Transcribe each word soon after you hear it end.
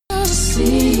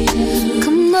see you.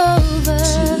 Come over.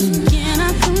 Can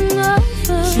I come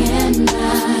over? Can I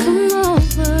come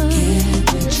over?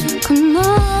 get with you? Come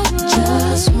over.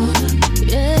 Just wanna be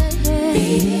with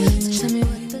you. So tell me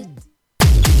what the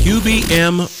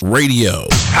UBM Radio.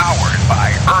 Powered by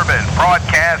Urban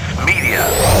Broadcast Media.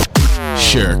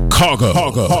 Chicago.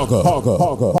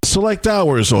 Select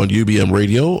hours on UBM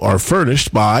Radio are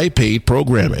furnished by paid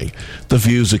programming. The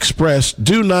views expressed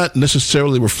do not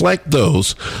necessarily reflect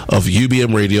those of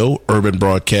UBM Radio, Urban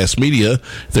Broadcast Media,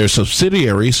 their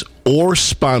subsidiaries, or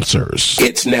sponsors.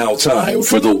 It's now time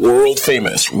for the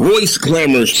world-famous Royce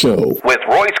Glamour Show. With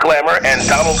Royce Glamour and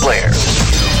Donald Blair. And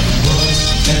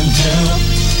help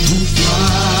you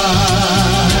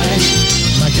fly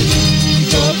like an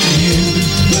eagle in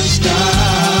the sky.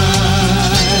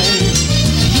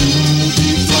 You'll be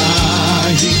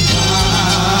flying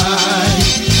high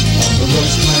on the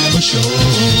Royce Glamour Show.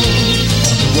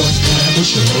 On the Royce Glamour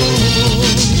Show.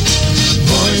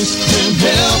 Royce can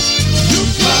help you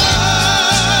fly.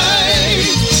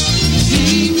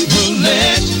 He will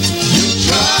let you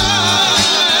try.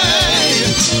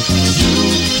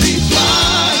 You'll be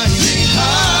flying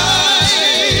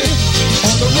high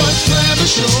on the Royce Glamour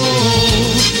Show.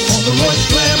 On the Royce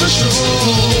Glamour Show.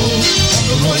 On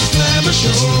the Royce Glamour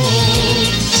Show.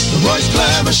 The Royce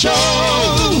Glamour Show.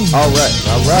 All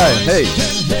right.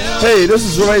 Hey, this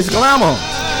is Royce Glamour.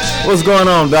 What's going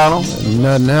on, Donald?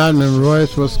 Nothing happening,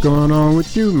 Royce. What's going on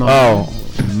with you, man? Oh,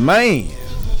 man.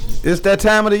 It's that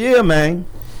time of the year, man.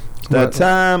 It's that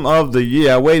time of the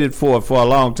year. I waited for it for a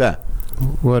long time.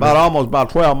 Almost about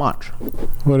 12 months.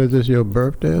 What is this, your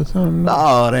birthday or something?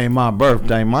 No, it ain't my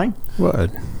birthday, man.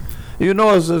 What? You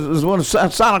know, it's when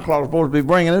Santa Claus is supposed to be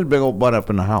bringing his big old butt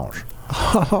up in the house.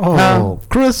 Oh,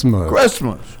 Christmas.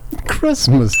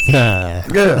 Christmas time.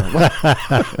 Yeah.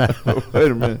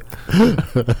 Wait a minute.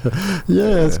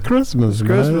 Yeah, it's Christmas, It's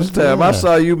Christmas time. Yeah. I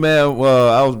saw you, man.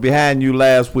 I was behind you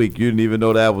last week. You didn't even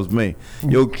know that was me.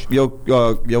 Your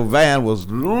van was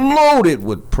loaded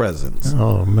with presents.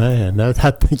 Oh man, I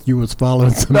think you was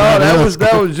following No, somebody else.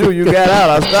 that was you. You got out.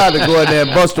 I started to go in there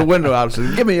and bust the window out. I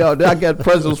said, "Give me all. I got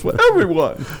presents for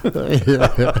everyone."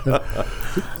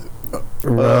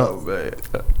 Well, Oh man.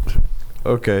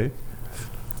 Okay.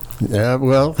 yeah,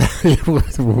 well,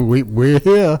 we're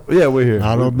here. Yeah, we're here.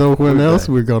 I don't know when we're else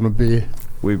back. we're gonna be.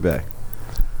 We back.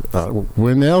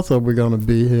 When else are we gonna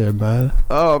be here, man?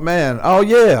 Oh man. Oh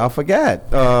yeah. I forgot.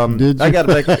 Did you? I got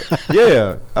to make.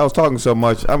 Yeah. I was talking so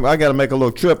much. I got to make a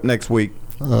little trip next week.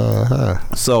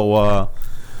 So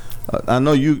I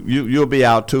know you'll be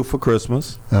out too for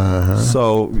Christmas.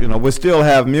 So we still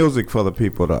have music for the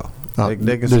people though.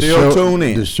 They can still tune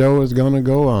in. The show is gonna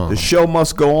go on. The show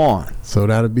must go on. So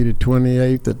that'll be the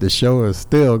 28th that the show is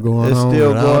still going It's on. still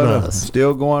without going on. us.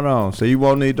 Still going on. So you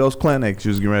won't need those clinics you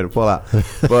was getting ready to pull out.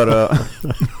 But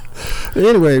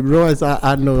Anyway, Royce,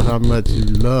 I know how much you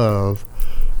love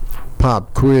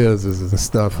pop quizzes and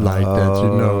stuff like that,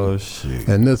 Oh shoot.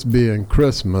 And this being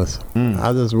Christmas,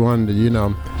 I just wondered,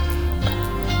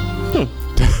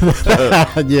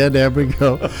 yeah, there we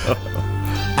go.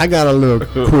 I got a little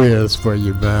quiz for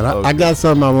you, man. I got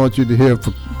something I want you to hear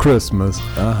for Christmas.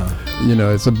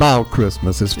 It's about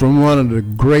Christmas. It's from one of the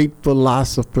great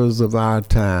philosophers of our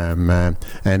time, man.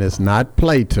 And it's not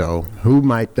Plato. Who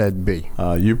might that be?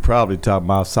 You probably talking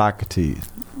about Socrates.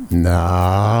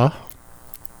 Nah.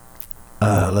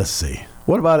 Let's see.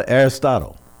 What about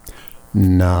Aristotle?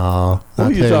 No. Who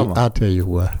you talking about? I'll tell you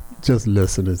what. Just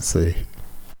listen and see.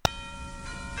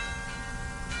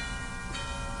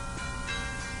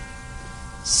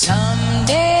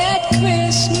 Someday at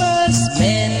Christmas,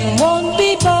 men won't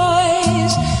be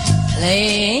boys,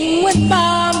 playing with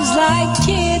bombs like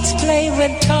kids play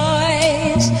with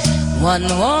toys. One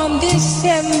warm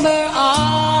December,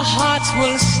 our hearts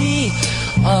will see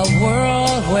a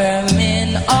world where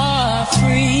men are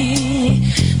free.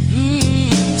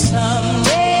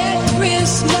 Someday at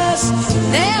Christmas,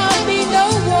 there'll be no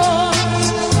wars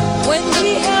when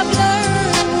we have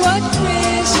learned what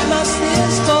Christmas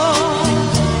is for.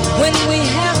 When we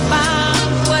have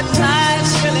found what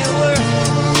life's really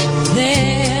worth,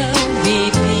 there'll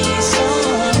be peace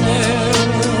on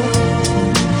earth.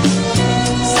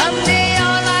 Someday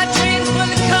all our dreams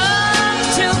will come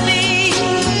to me.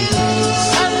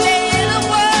 Someday in a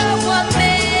world where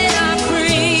men are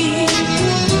free.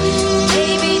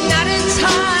 Maybe not in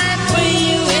time for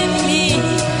you and me,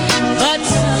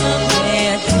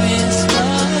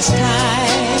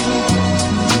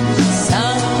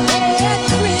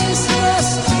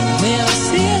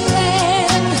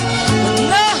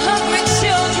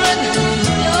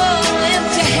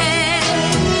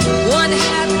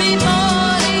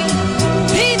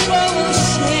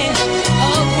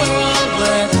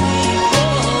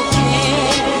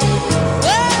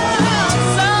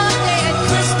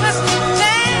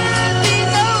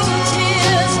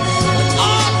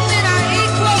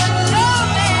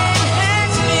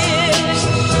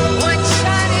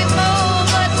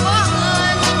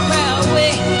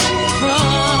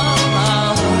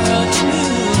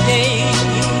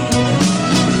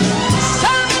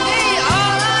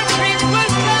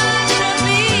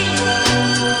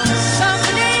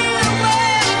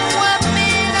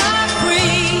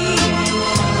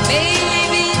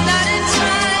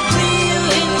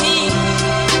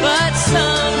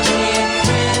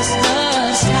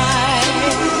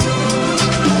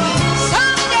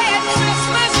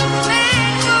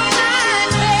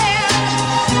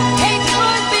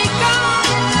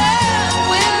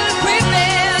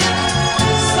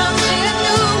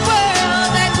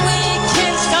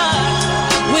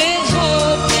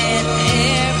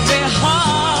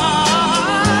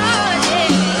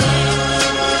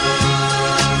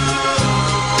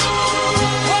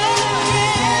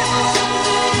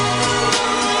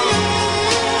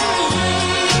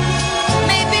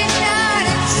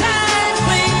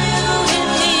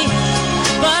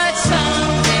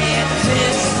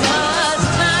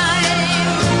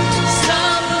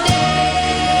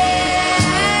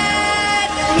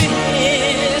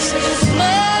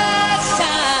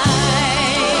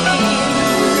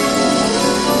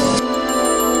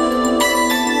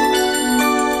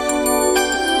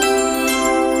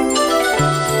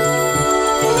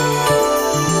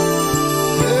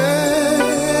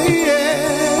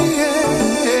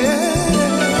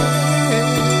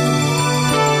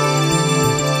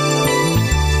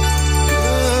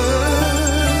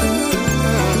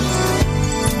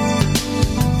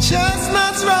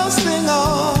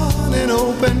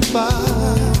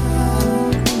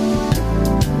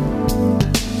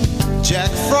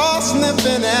 Jack Frost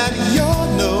nipping at your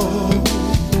nose.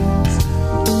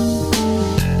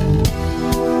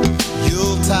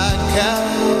 Yuletide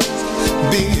carols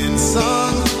being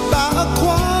sung by a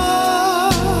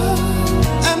choir,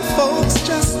 and folks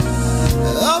just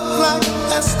up like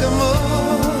Eskimos.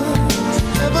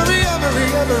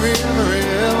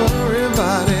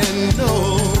 Everybody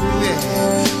knows,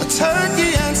 yeah, a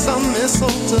turkey and some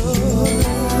mistletoe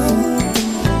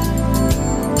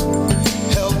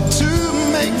help to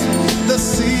make the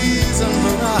season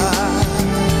bright.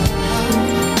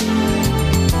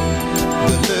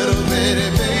 The little bitty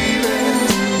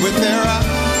babies with their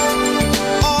eyes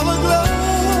all aglow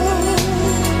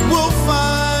will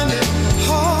find it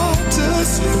hard to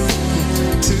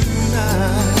sleep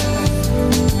tonight.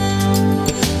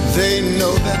 They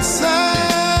know that Santa's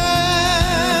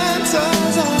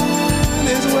on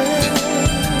his way.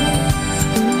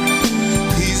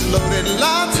 He's loaded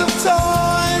lots of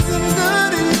toys and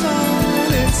goodies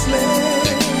on his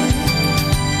sleigh.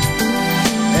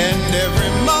 And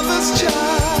every mother's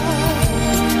child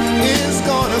is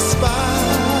gonna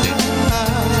spy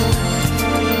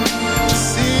to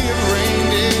see if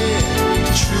reindeer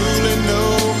truly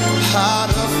know how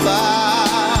to fly.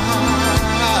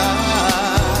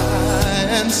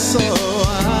 And so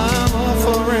I'm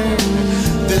offering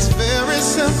this very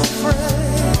simple phrase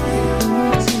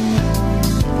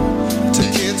to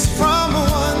kids from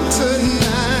 1 to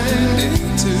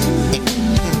 92.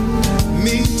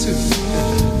 Me too.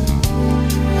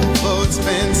 Though it's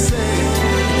been said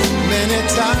many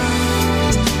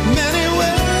times, many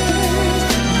ways,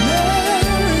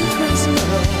 Merry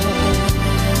Christmas,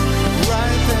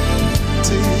 right there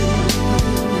to you.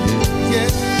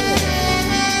 Yeah.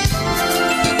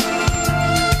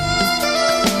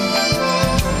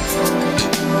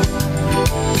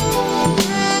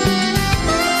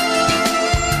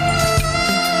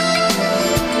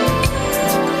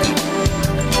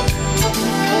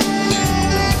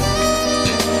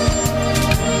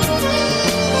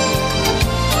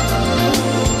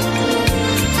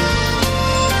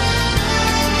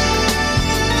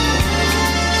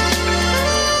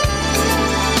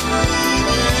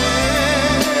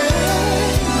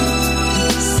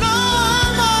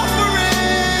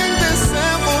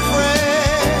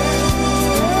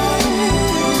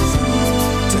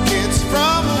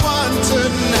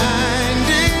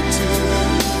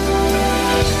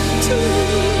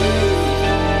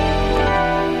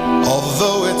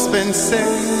 Although it's been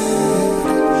said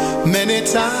many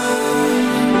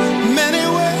times, many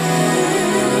ways,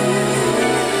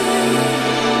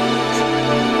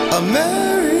 a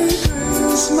Merry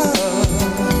Christmas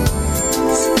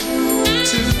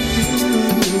to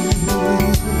you.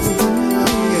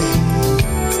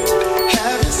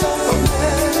 Have yourself a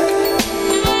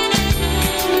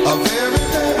very,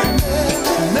 very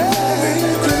Merry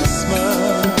Christmas.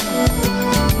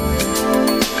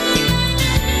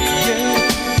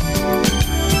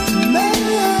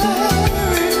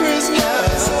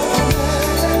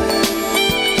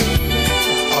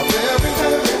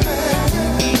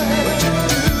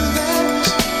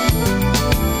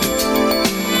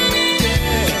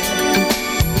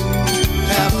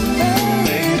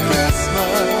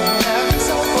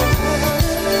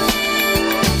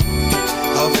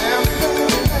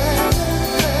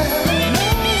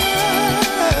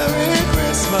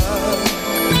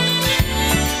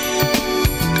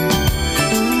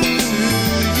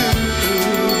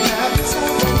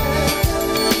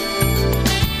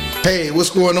 Hey, what's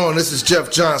going on? This is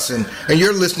Jeff Johnson, and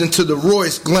you're listening to the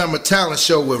Royce Glamour Talent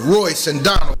Show with Royce and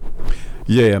Donald.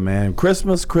 Yeah, man.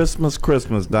 Christmas,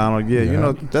 Donald. Yeah, you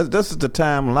know, this is the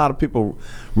time a lot of people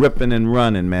ripping and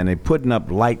running, man. They putting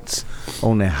up lights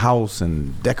on their house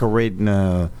and decorating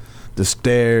the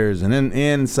stairs and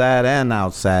inside and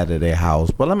outside of their house.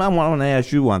 But I want to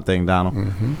ask you one thing, Donald.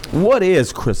 Mm-hmm. What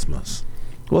is Christmas?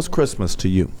 What's Christmas to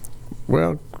you?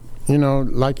 Well, you know,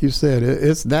 like you said,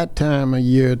 it's that time of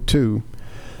year too,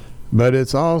 but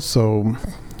it's also,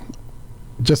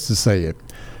 just to say it,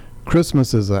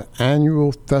 Christmas is an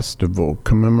annual festival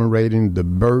commemorating the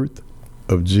birth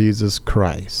of Jesus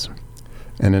Christ,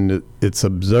 and it's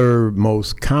observed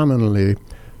most commonly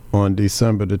on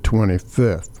December the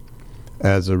 25th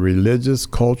as a religious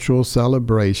cultural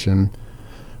celebration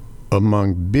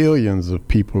among billions of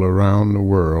people around the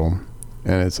world,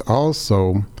 and it's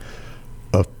also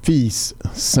a feast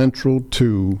central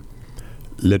to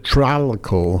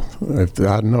liturgical, if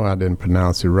I know I didn't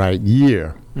pronounce it right,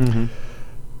 year. Mm-hmm.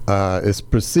 It's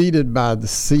preceded by the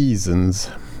seasons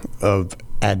of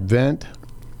Advent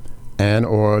and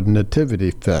or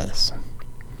Nativity Fest.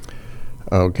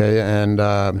 Okay, and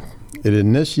It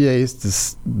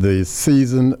initiates the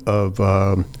season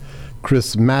of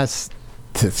Christmas.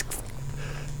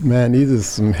 Man, these are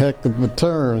some heck of a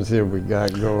terms here we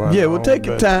got going on. Yeah, well, take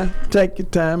your time. Take your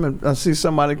time. And I see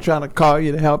somebody trying to call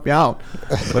you to help you out.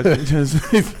 But just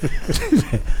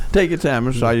take your time.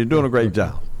 I'm sorry. You're doing a great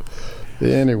job.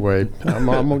 Anyway, I'm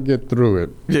going to get through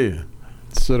it. Yeah.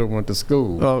 Should have went to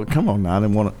school. Oh, come on now. I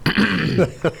didn't want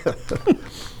to.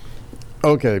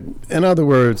 Okay. In other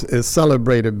words, it's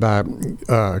celebrated by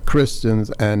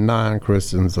Christians and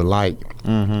non-Christians alike.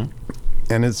 Mm-hmm.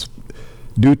 And it's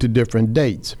due to different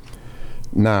dates.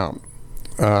 Now,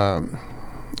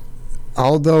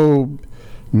 although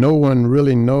no one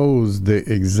really knows the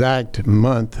exact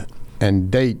month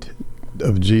and date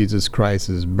of Jesus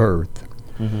Christ's birth,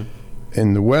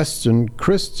 in the Western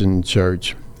Christian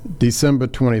Church, December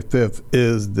 25th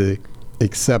is the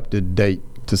accepted date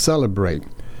to celebrate.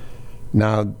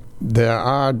 Now, there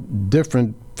are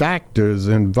different factors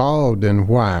involved in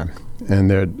why, and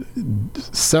there are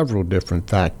several different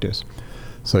factors.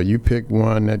 So you pick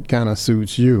one that kind of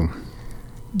suits you.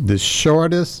 The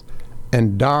shortest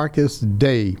and darkest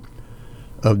day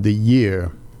of the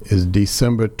year is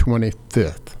December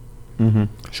 25th.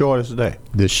 Shortest day.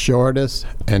 The shortest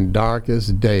and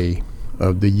darkest day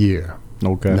of the year.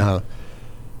 Okay. Now,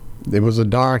 it was a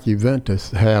dark event to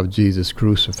have Jesus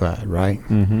crucified, right?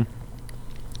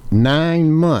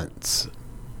 9 months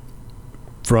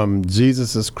from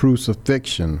Jesus'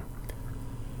 crucifixion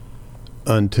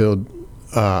until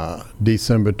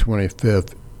December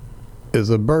 25th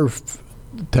is a birth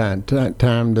time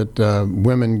that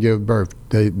women give birth.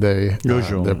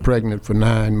 They're pregnant for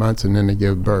 9 months and then they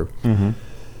give birth.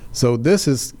 So this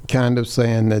is kind of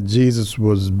saying that Jesus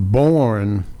was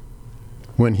born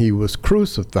when he was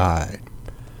crucified,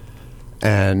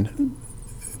 and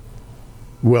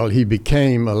well, he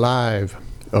became alive,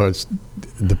 or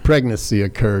the pregnancy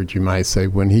occurred, you might say,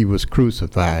 when he was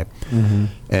crucified.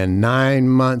 And 9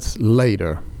 months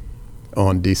later,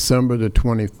 on December the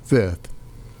 25th,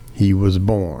 he was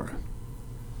born.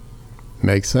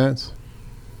 Make sense?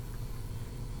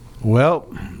 Well,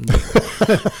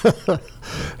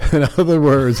 in other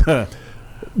words,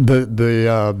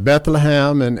 the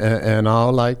Bethlehem and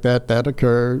all like that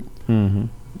occurred,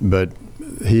 but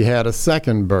he had a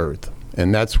second birth,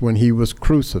 and that's when he was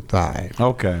crucified.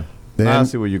 Okay. Then, I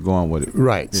see where you're going with it.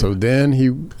 Right. Yeah. So then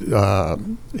he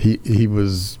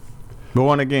was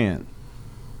born again.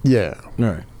 Yeah.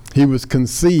 Right. He was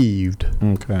conceived.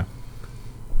 Okay.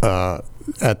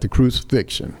 At the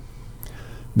crucifixion.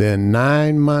 Then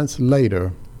 9 months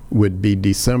later would be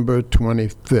December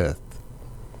 25th,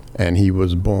 and he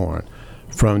was born.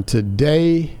 From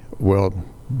today, well,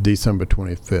 December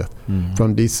 25th.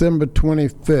 From December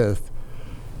 25th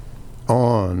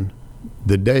on,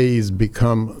 the days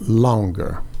become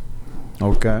longer.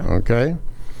 Okay?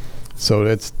 So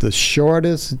it's the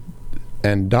shortest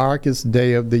and darkest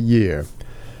day of the year.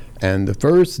 And the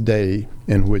first day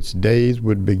in which days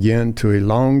would begin to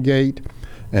elongate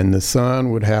and the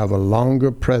sun would have a longer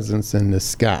presence in the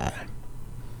sky.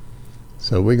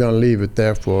 So we're going to leave it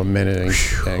there for a minute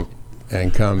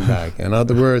and come back. In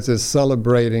other words, it's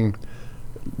celebrating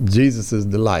Jesus'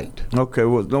 delight. Okay,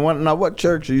 well, now what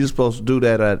church are you supposed to do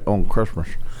that at on Christmas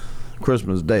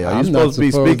Day? Are you supposed to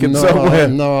be speaking somewhere?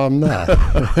 No, I'm not.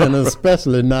 And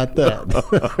especially not that.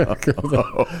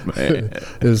 Oh, man.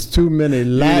 There's too many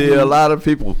Latin. Yeah, a lot of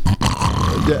people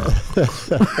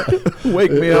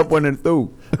wake me up when they're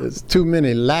through. There's too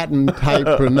many Latin type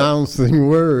pronouncing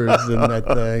words in that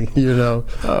thing, you know.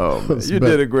 Oh, man. You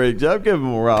did a great job. Give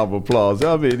him a round of applause.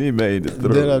 I mean, he made it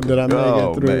through. Did I make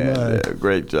it through? Man. Yeah,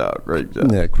 great job.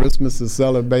 Yeah, Christmas is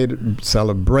celebrated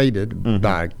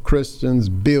by Christians,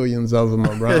 billions of them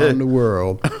around the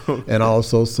world, and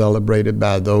also celebrated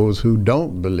by those who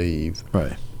don't believe.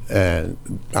 Right. And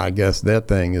I guess their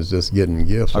thing is just getting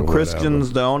gifts. Are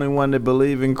Christians the only one that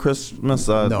believe in Christmas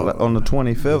on the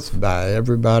 25th? It's by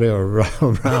everybody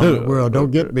around the world.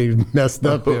 Don't get me messed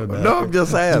up here now. No, I'm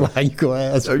just asking. Why you go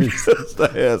ask me? Just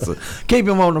asking. Keep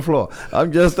him on the floor.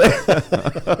 I'm just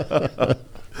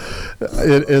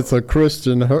It's a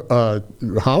Christian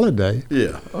holiday.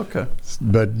 Yeah. Okay.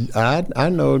 But I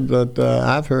know that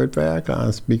I've heard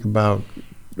Farrakhan speak about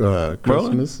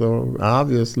Christmas, so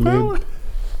obviously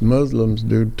Muslims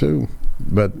do too.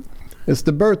 But it's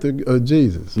the birth of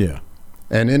Jesus. Yeah.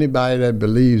 And anybody that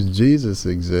believes Jesus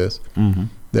exists,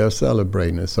 they're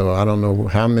celebrating it. So I don't know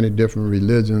how many different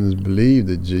religions believe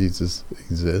that Jesus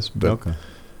exists. But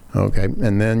okay.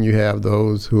 And then you have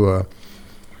those who are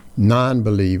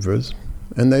non-believers,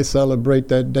 and they celebrate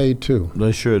that day too.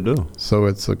 They sure do. So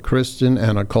it's a Christian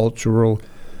and a cultural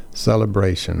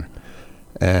celebration.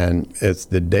 And it's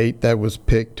the date that was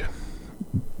picked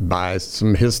by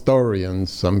some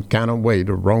historians, some kind of way,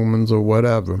 the Romans or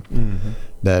whatever,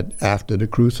 that after the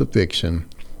crucifixion,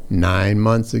 9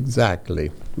 months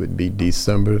exactly, would be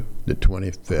December the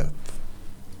 25th.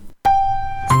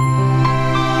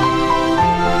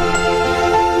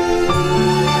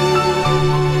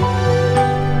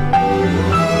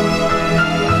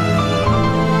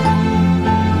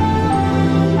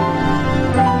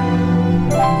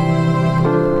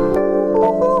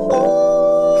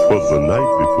 The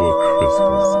night before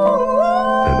Christmas,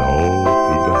 and all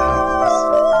through the house,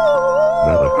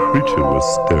 not a creature was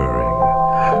stirring,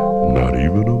 not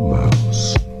even a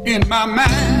mouse. In my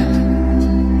mind,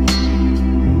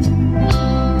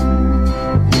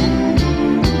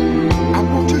 I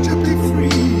want you to be free.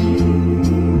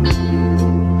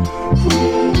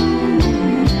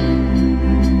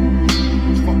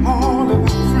 For all of my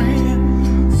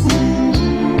friends,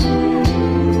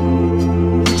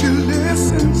 would you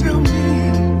listen to me?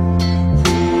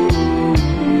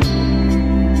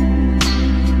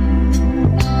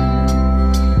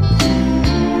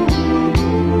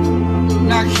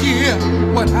 Now hear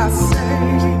what I say.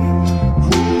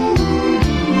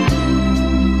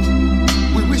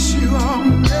 We wish you a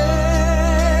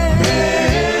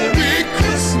Merry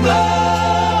Christmas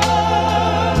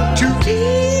to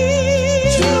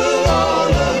each to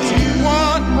all of you,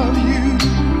 one of you.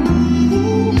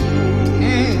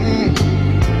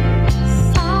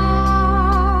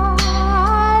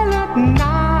 Silent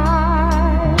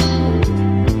night,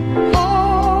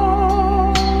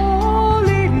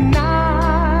 holy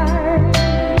night,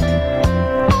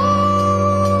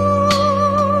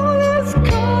 all is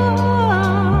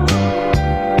calm,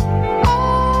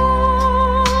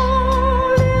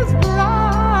 all is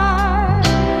bright,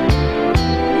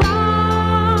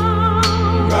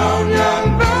 round young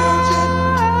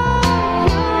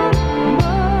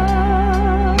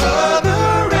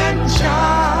mother and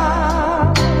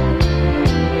child,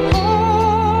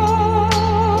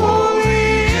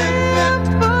 holy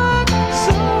infant,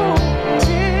 so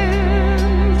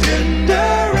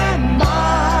tender and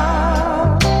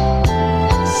mild,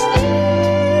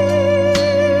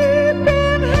 sleep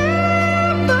in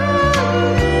heavenly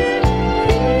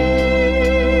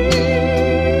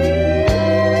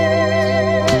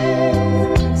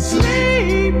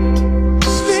sleep,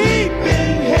 sleep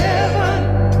in heaven,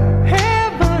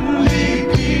 heavenly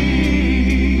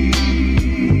peace.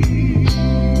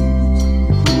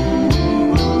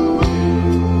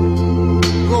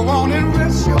 Go on and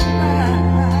rest your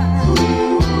mind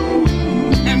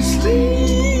and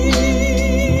sleep,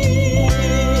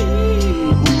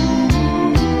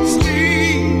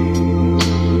 sleep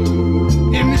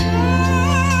in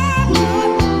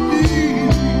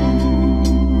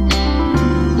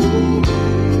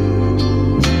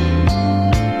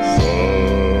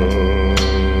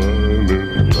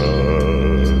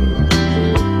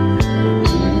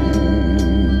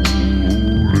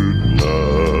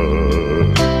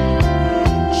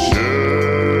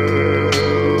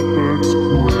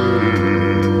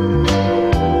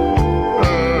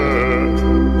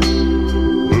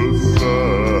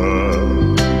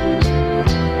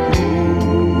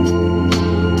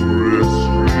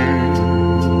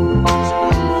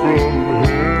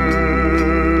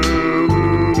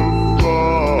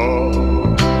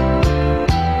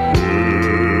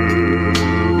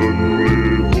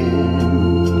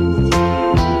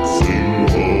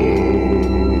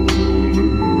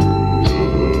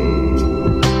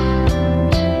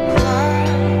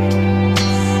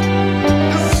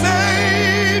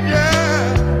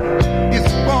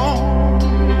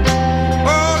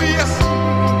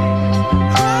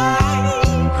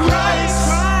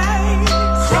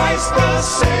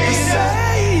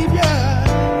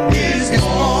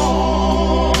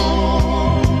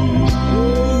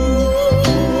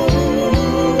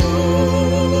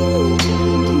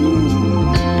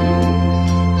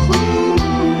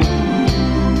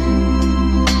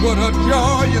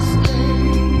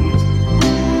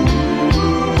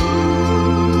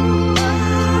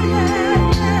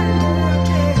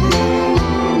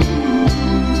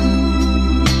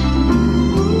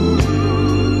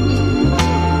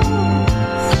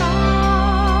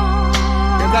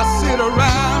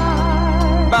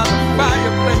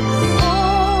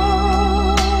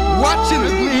watching the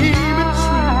gleaming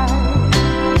tree.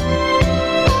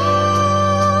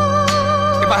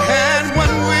 If I had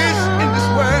one wish in this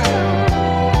world,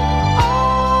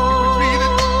 it would be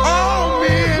that all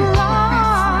men would be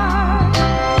free.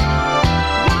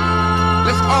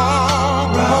 Let's all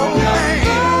hold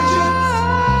hands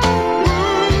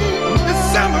and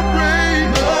celebrate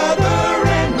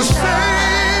the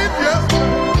Savior.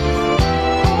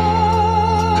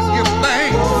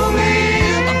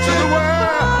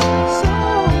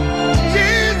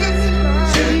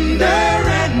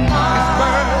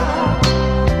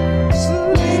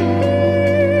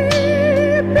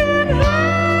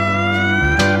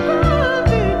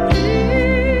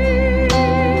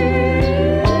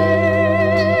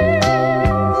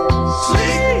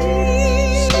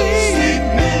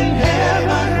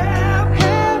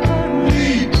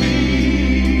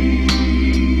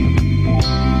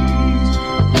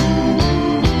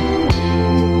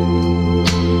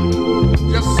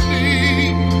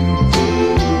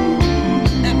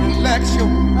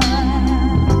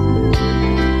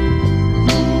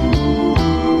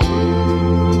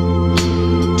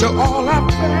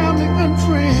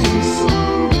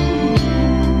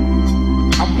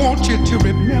 to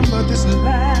remember this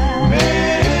line.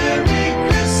 Merry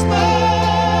Christmas.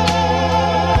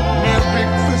 Merry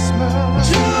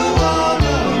Christmas to all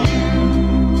of you.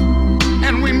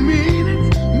 And we mean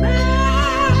it.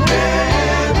 Merry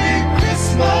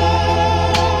Christmas.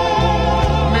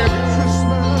 Merry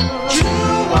Christmas to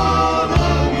all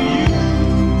of you.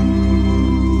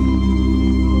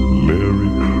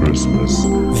 Merry Christmas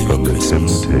from the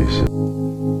Temptation.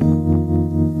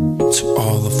 To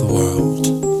all of the world.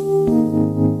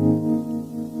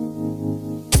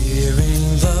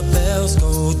 Hearing the bells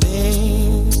go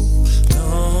ding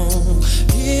dong,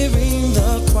 hearing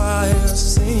the choir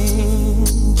sing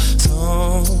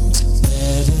songs,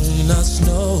 letting us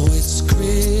know it's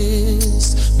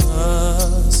Christmas.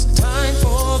 Time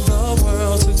for the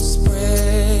world to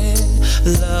spread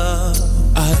love.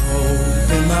 I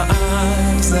open my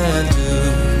eyes and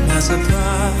to my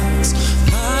surprise,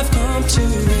 I've come to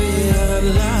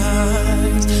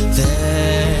realize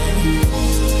that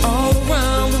all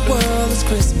around the world is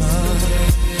Christmas.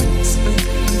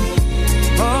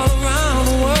 All around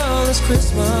the world is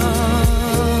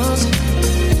Christmas.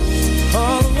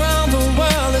 All around the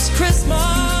world is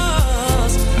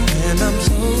Christmas. And I'm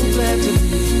so glad to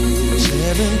be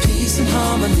sharing peace and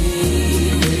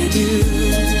harmony with you.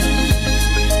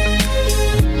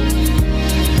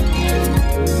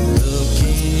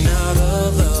 Looking out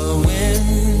of the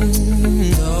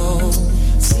window,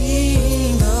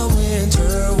 seeing the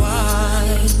winter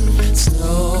white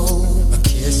snow, a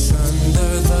kiss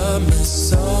under the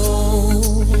mistletoe.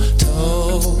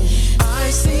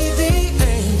 I see the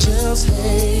angels'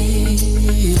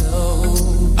 halo.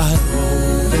 I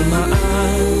open my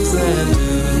eyes and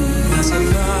to my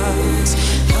surprise,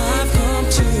 I've come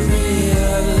to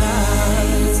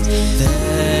realize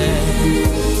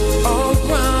that all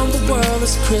around the world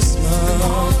is Christmas.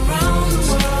 All around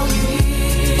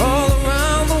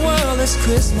the world is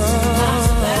Christmas.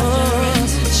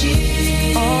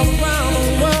 All around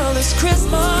the world is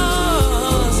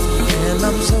Christmas. And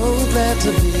I'm so glad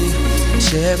to be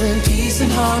sharing peace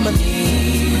and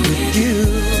harmony with you.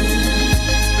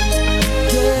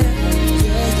 Yeah,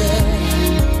 yeah,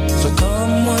 yeah. So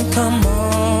come on,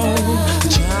 the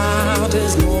child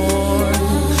is born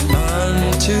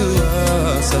unto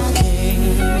us a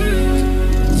king.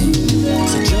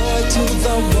 So joy to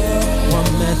the world,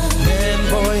 woman, man,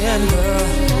 boy, and girl.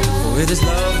 For it is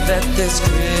love that this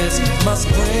Christmas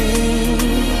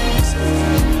brings.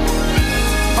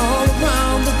 All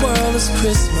around the world is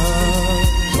Christmas.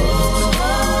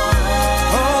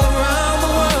 All around the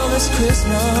world is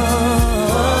Christmas.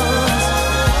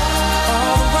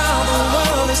 All around the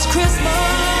world is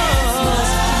Christmas.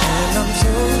 And I'm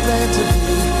so glad to be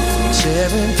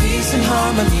sharing peace and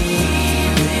harmony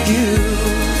with you.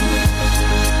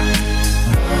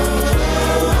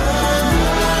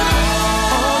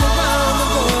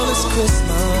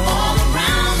 Christmas. All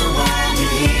around the world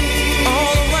is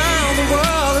all around the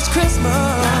world is Christmas.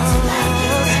 Lots of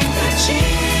laughter and good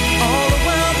cheer. All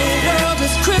around the world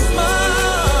is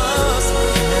Christmas.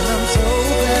 And I'm so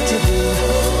glad to be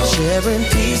sharing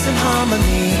peace and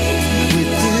harmony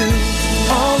with you.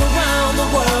 All around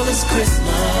the world is Christmas.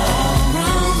 All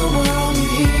around the world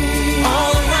is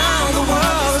all around the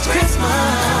world is Christmas.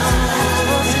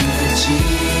 And good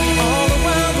cheer. All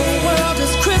around the world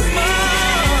is Christmas.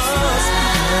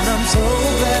 And I'm so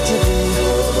glad to be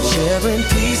sharing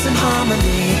peace and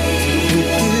harmony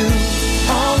with you.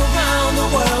 All around the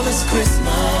world is Christmas.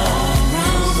 All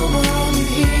around the world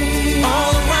is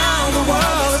all around the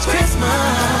world is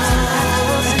Christmas.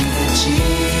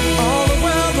 All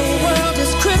around the world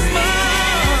is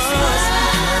Christmas.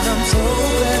 And I'm so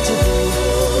glad to be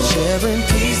sharing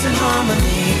peace and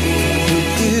harmony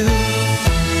with you.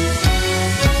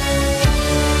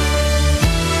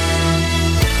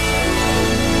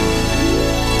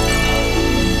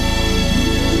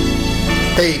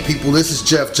 Hey people, this is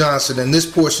Jeff Johnson, and this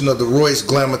portion of the Royce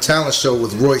Glamour Talent Show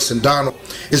with Royce and Donald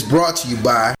is brought to you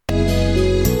by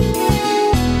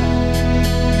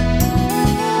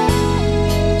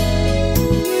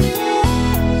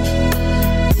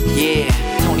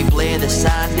Tony Blair, the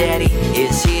sign daddy,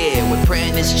 is here. We're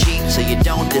printing is cheap, so you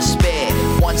don't despair.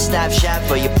 One-stop shop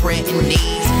for your printing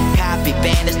needs. Copy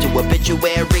banners to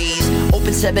obituaries.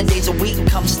 Open 7 days a week,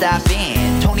 come stop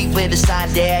in. Tony Blair, the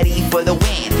sign daddy, for the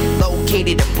win.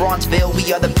 Located in Bronxville,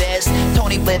 we are the best.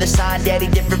 Tony Blair, the sign daddy,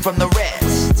 different from the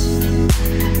rest.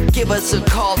 Give us a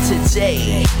call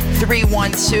today,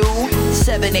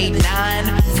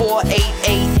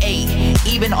 312-789-4888.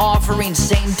 Even offering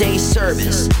same-day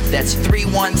service. That's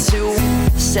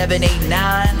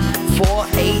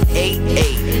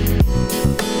 312-789-4888.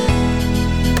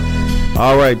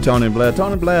 All right, Tony Blair.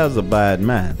 Tony Blair's a bad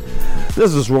man.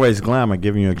 This is Royce Glamour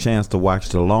giving you a chance to watch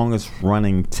the longest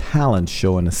running talent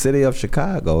show in the city of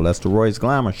Chicago. That's the Royce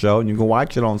Glamour Show, and you can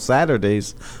watch it on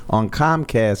Saturdays on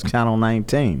Comcast Channel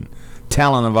 19.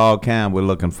 Talent of all kind we're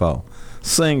looking for.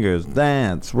 Singers,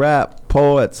 dance, rap,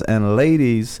 poets, and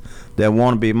ladies that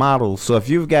want to be models. So if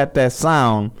you've got that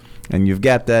sound and you've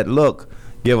got that look,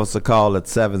 give us a call at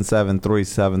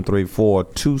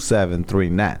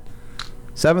 773-734-2739.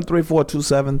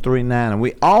 734-2739. And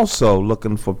we also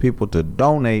looking for people to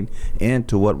donate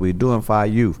into what we're doing for our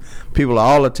youth. People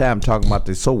are all the time talking about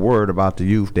they're so worried about the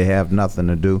youth they have nothing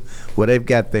to do. Well, they've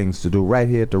got things to do right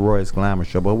here at the Royce Glamour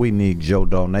Show, but we need your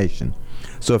donation.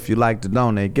 So if you'd like to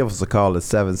donate, give us a call at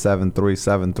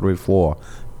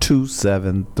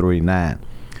 773-734-2739.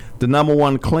 The number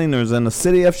one cleaners in the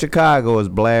city of Chicago is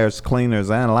Blair's Cleaners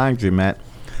and Laundromat.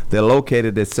 They're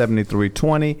located at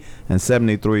 7320 and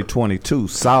 7322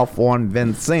 South on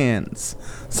Vincennes.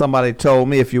 Somebody told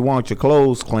me if you want your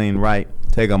clothes cleaned right,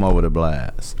 take them over to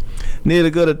Blair's. Need a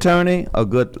good attorney, a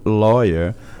good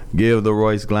lawyer? Give the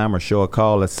Royce Glamour Show a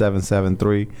call at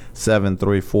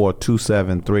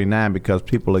 773-734-2739 because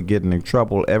people are getting in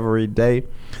trouble every day.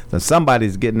 And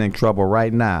somebody's getting in trouble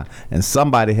right now, and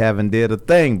somebody haven't did a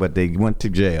thing, but they went to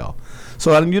jail.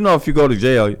 So you know, if you go to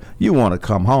jail, you want to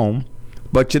come home,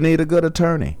 but you need a good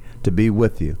attorney to be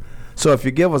with you. So if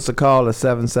you give us a call at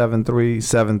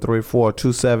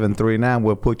 773-734-2739,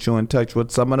 we'll put you in touch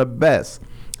with some of the best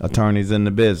attorneys in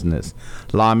the business.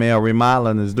 Larmel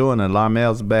Remodeling is doing it.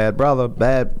 Larmel's a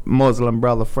bad Muslim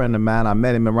brother friend of mine. I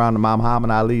met him around the Muhammad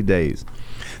Ali days.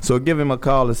 So give him a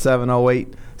call at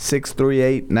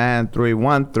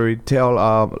 708-638-9313. Tell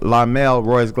Larmel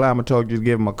Royce Glamour told you to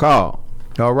give him a call.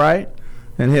 All right?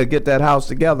 And he'll get that house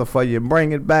together for you and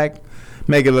bring it back.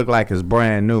 Make it look like it's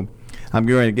brand new. I'm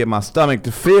getting ready to get my stomach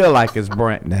to feel like it's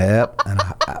brand new. Yep. And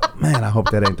I hope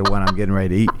that ain't the one I'm getting ready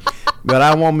to eat. But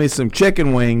I want me some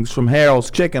chicken wings from Harold's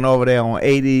Chicken over there on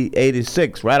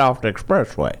 86 right off the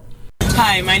expressway.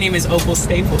 Hi, my name is Opal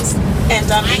Staples.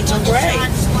 And I'm Angel Gray.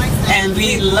 And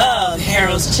we love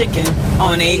Harold's Chicken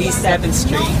on 87th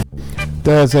Street.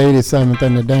 There's 87th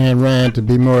and the Dan Ryan, to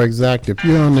be more exact. If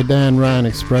you're on the Dan Ryan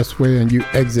Expressway and you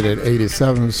exit at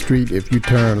 87th Street, if you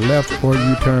turn left or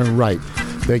you turn right,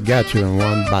 they got you in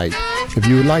one bite. If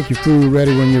you would like your food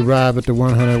ready when you arrive at the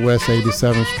 100 West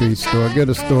 87th Street store, give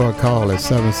the store a call at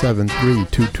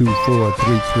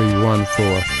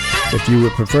 773-224-3314. If you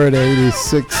would prefer the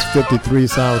 8653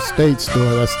 South State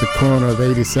store, that's the corner of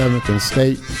 87th and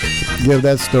State, give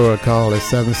that store a call at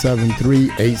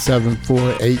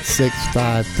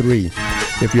 773-874-8653.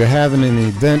 If you're having an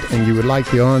event and you would like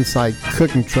the on-site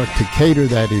cooking truck to cater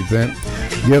that event,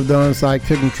 give the on-site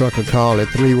cooking truck a call at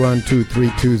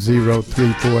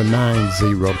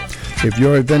 312-320-3490. If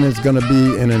your event is going to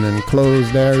be in an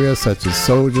enclosed area such as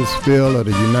Soldiers Field or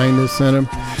the United Center,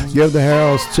 give the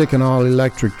Harold's Chicken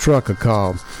all-electric truck a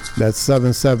call. That's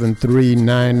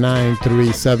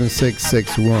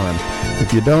 773-993-7661.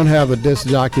 If you don't have a disc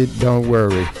jockey, don't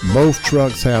worry. Both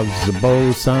trucks have the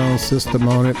Bose sound system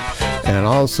on it, and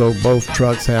also both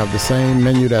trucks have the same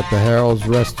menu that the Harold's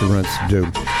restaurants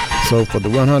do. So for the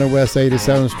 100 West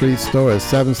 87th Street store, it's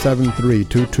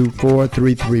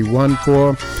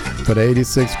 773-224-3314. For the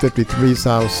 8653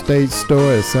 South State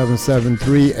store, it's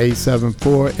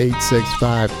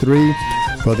 773-874-8653.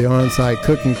 For the on-site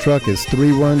cooking truck, it's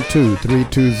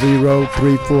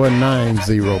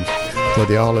 312-320-3490. For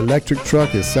the all-electric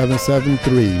truck, it's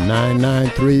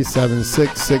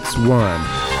 773-993-7661.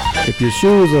 If your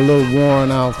shoes are a little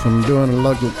worn out from doing a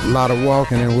lot of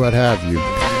walking and what have you,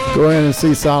 go in and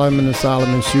see Solomon &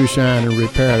 Solomon Shoe Shine and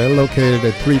Repair. They're located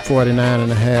at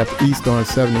 349.5 East on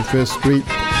 75th Street,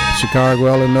 Chicago,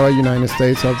 Illinois, United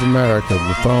States of America.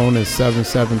 The phone is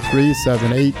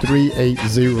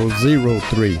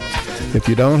 773-783-8003. If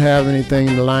you don't have anything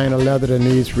in the line of leather that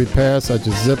needs repair, such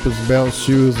as zippers, belts,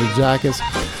 shoes, or jackets,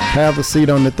 have a seat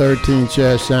on the 13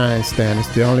 chair shine stand. It's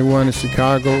the only one in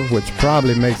Chicago, which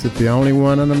probably makes it the only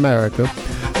one in America,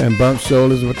 and bump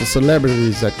shoulders with the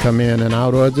celebrities that come in and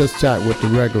out, or just chat with the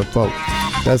regular folk.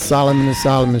 That's Solomon &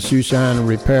 Solomon Shoe Shine and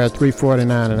Repair,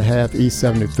 349.5 East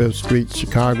 75th Street,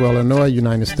 Chicago, Illinois,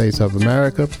 United States of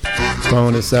America.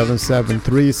 Phone is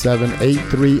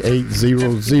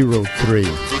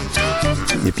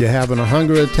 773-783-8003. If you're having a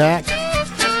hunger attack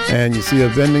and you see a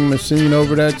vending machine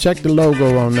over there, check the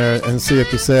logo on there and see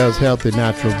if it sells healthy,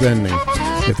 natural vending.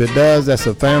 If it does, that's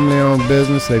a family-owned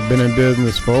business. They've been in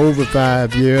business for over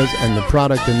 5 years, and the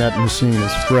product in that machine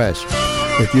is fresh.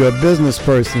 If you're a business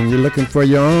person, you're looking for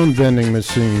your own vending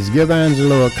machines, give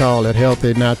Angelo a call at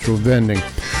Healthy Natural Vending.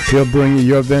 He'll bring you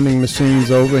your vending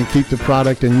machines over and keep the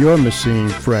product in your machine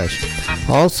fresh.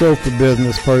 Also for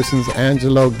business persons,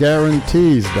 Angelo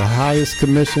guarantees the highest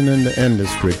commission in the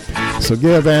industry. So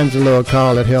give Angelo a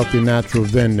call at Healthy Natural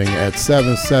Vending at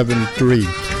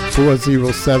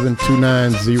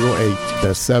 773-407-2908.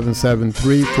 That's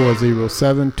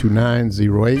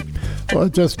 773-407-2908. Or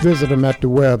just visit them at the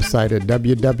website at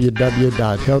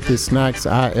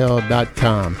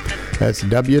www.healthysnacksil.com. That's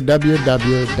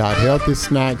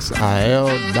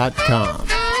www.healthysnacksil.com.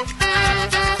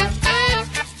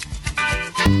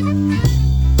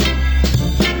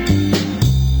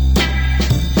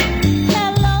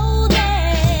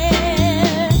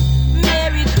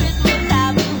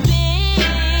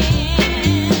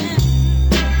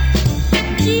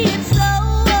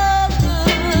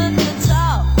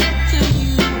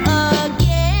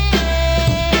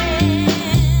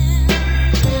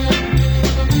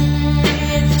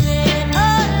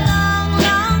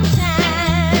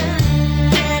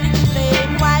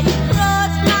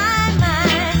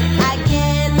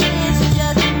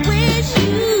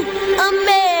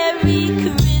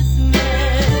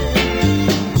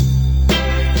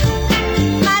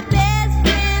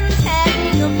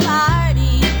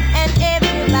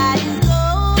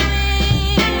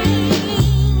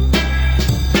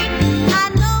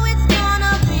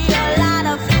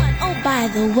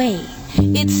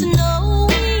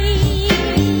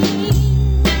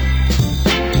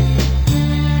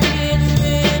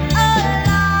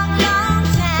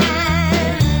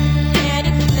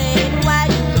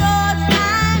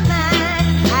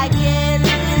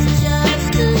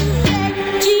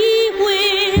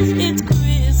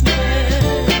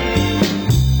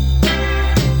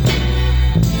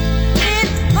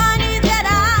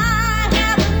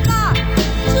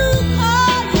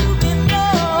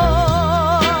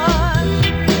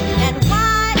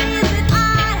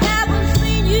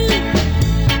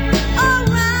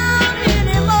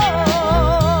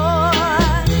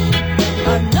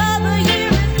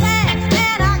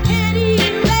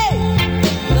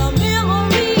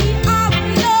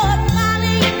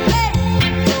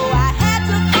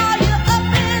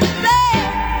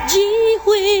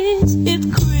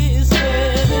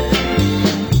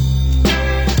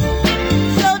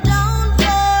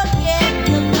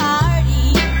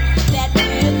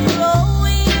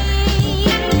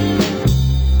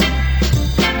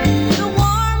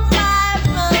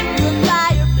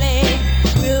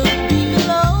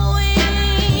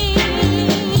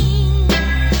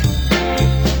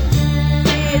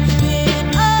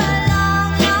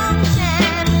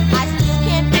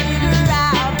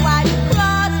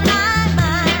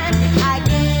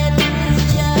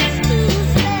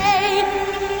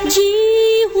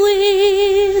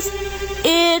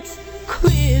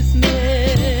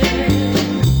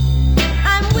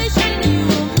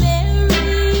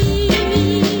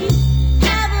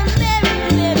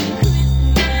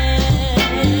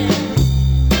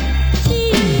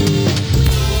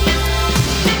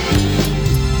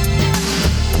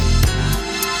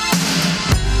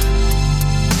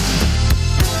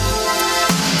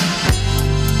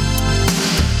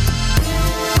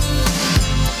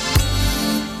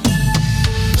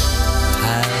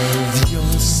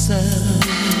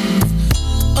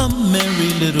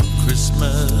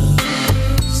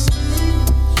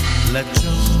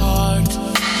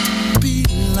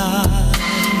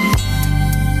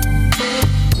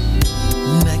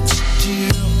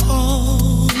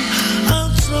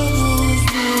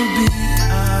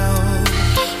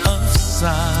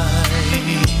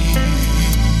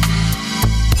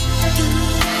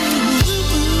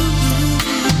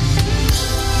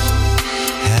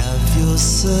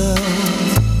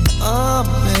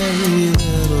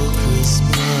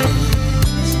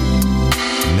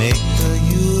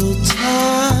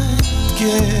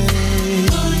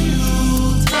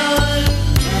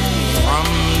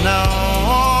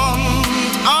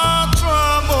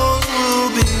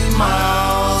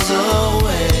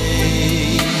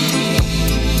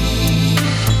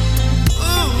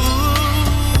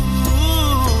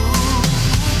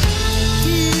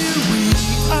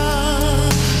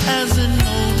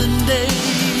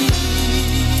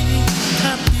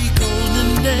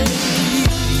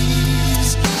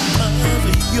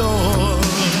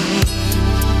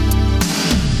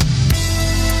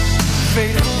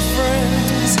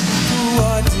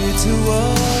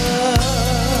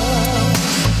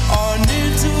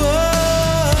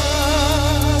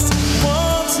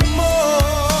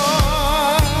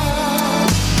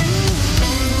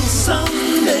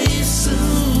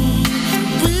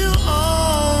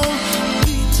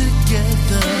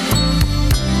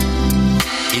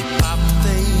 If I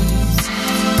face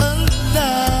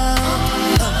alive.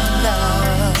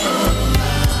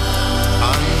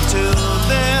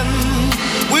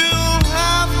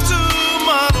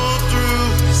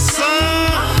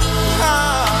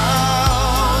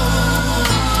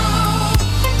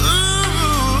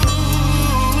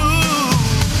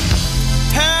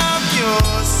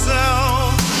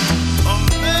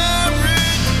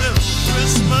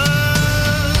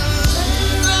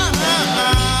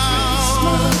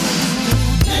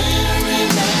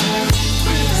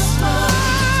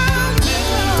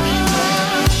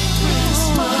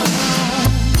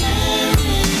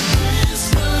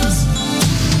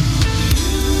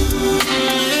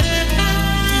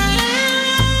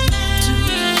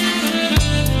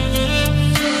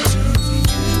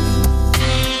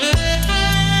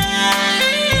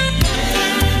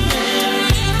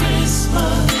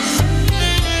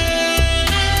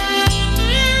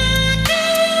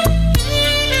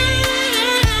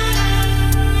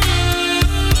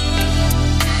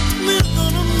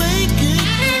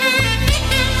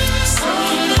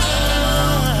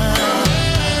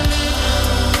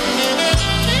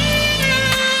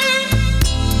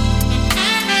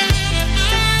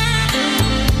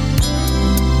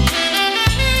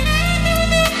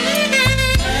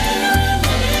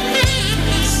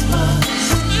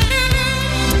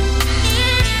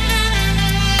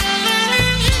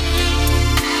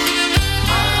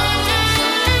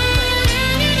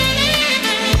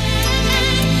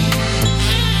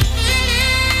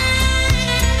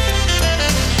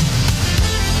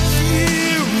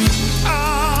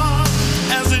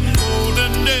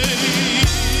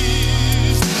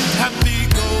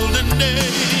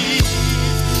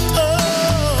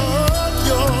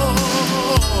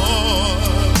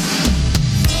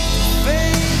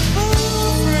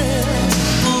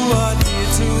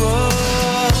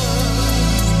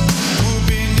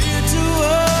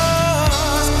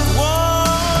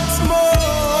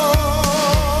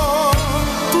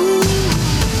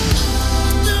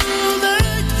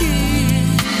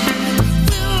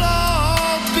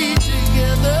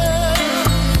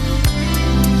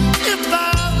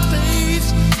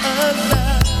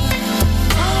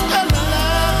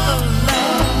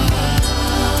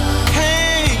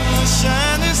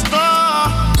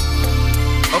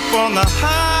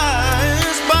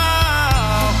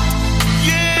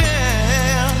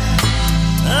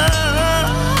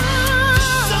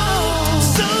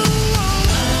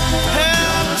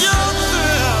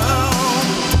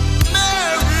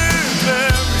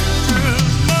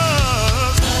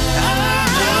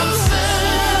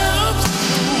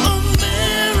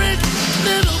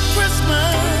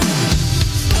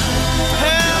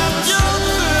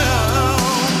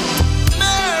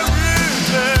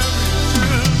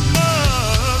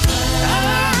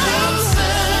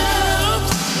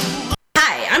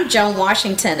 Joan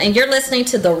Washington, and you're listening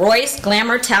to the Royce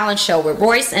Glamour Talent Show with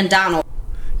Royce and Donald.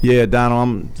 Yeah, Donald,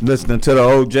 I'm listening to the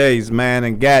OJs, man,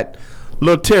 and got a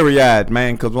little teary-eyed,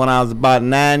 man, because when I was about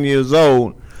 9 years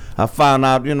old, I found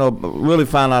out, really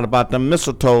found out about the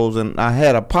mistletoes, and I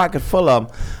had a pocket full of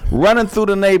them running through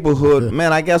the neighborhood.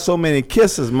 Man, I got so many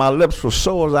kisses, my lips were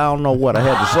sore as I don't know what. I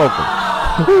had to soak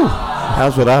them.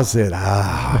 That's what I said.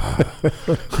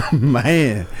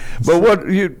 Man. But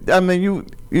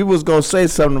you was going to say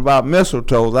something about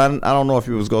mistletoes. I don't know if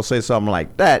you was going to say something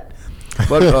like that.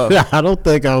 But I don't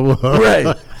think I was.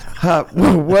 Right.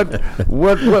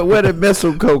 Where did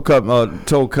mistletoe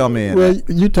come in? Well,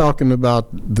 you're talking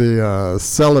about the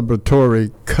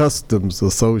celebratory customs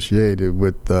associated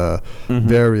with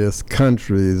various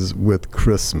countries with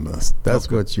Christmas. That's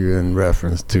what you're in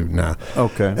reference to now.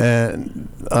 Okay. And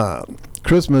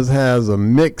Christmas has a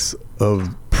mix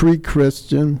of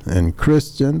pre-Christian and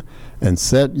Christian and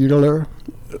secular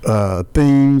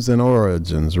themes and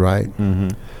origins, right? Mm-hmm.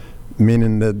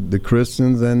 Meaning that the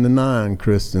Christians and the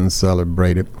non-Christians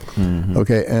celebrate it. Mm-hmm.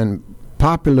 Okay, and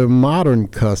popular modern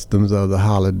customs of the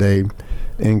holiday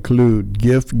include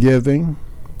gift giving,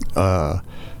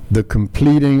 the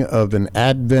completing of an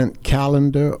Advent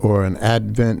calendar or an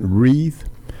Advent wreath,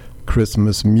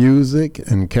 Christmas music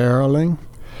and caroling,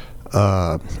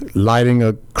 lighting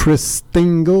a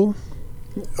Christingle,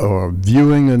 or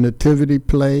viewing a nativity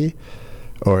play,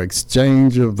 or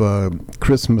exchange of a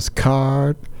Christmas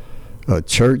card, a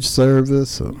church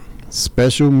service, a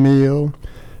special meal,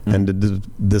 and the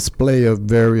display of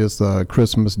various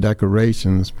Christmas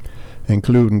decorations,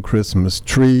 including Christmas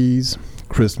trees,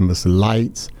 Christmas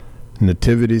lights,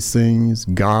 nativity scenes,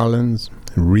 garlands,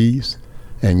 wreaths,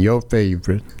 and your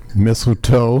favorite,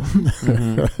 mistletoe.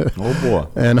 Mm-hmm. Oh boy.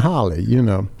 And holly,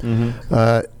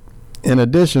 Mm-hmm. In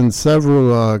addition,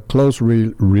 several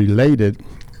closely related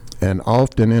and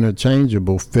often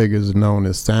interchangeable figures known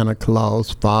as Santa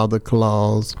Claus, Father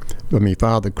Christmas,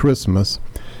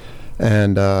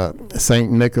 and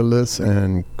Saint Nicholas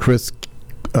and Chris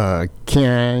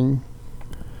Kine.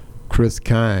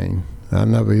 I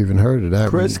never even heard of that.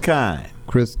 Chris Kine.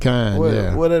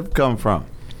 Yeah. Where did it come from?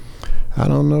 I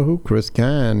don't know who Chris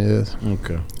Kine is.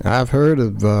 Okay. I've heard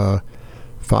of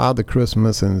Father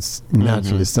Christmas and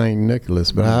naturally Saint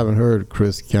Nicholas, but I haven't heard of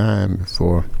Chris Kine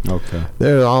before. Okay.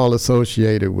 They're all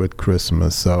associated with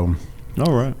Christmas, so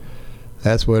all right.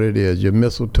 That's what it is. Your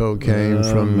mistletoe came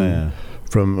from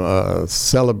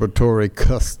celebratory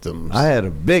customs. I had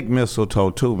a big mistletoe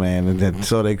too, man, and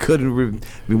so they couldn't.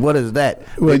 What is that?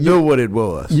 Well, they knew what it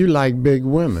was. You like big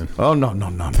women? Oh no.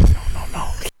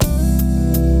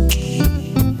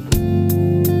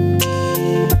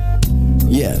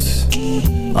 Yes,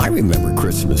 I remember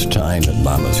Christmas time at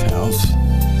Mama's house.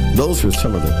 Those were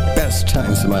some of the best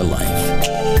times of my life.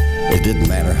 It didn't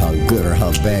matter how good or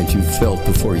how bad you felt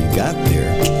before you got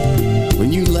there.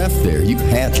 When you left there, you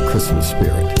had the Christmas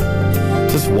spirit.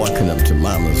 Just walking up to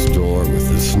Mama's door with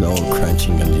the snow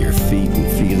crunching under your feet and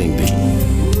feeling the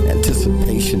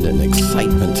anticipation and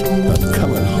excitement of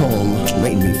coming home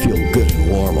made me feel good and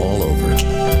warm all over.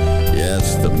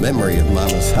 Yes, the memory of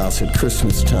Mama's house at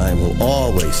Christmas time will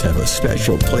always have a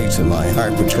special place in my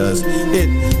heart because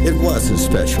it was a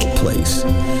special place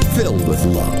filled with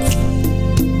love.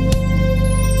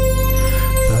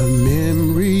 The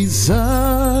memories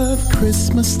of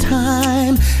Christmas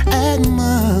time at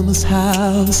Mama's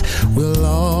house will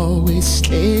always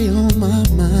stay on my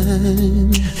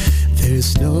mind.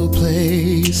 There's no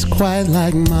place quite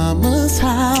like Mama's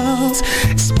house,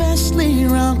 especially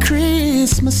around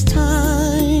Christmas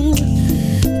time.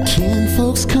 Kin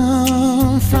folks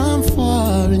come from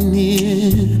far and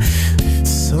near,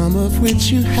 some of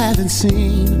which you haven't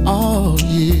seen all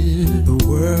year. The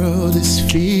world is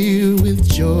filled with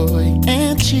joy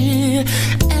and cheer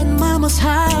at Mama's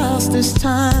house this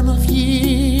time of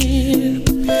year.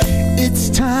 It's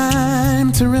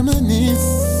time to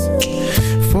reminisce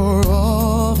for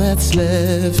all that's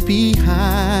left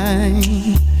behind.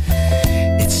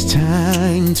 It's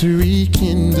time to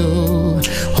rekindle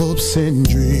hopes and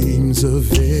dreams of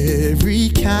every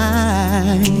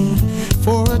kind.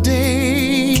 For a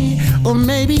day or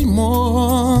maybe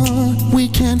more, we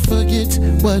can't forget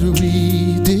what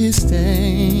we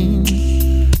disdain.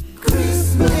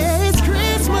 Christmas. Yeah, it's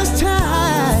Christmas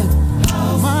time,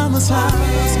 Mama's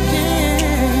house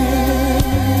again.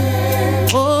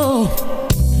 Oh.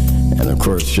 And of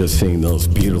course, just seeing those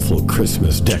beautiful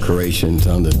Christmas decorations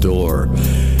on the door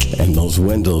and those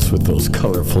windows with those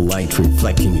colorful lights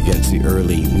reflecting against the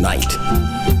early night.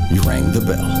 You rang the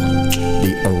bell.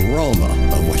 The aroma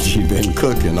what she'd been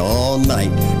cooking all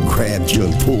night grabbed you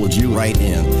and pulled you right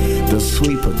in. The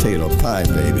sweet potato pie,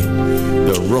 baby.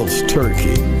 The roast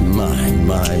turkey. My,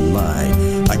 my, my.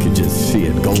 I could just see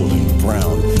it golden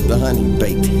brown. The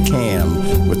honey-baked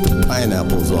ham with the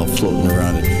pineapples all floating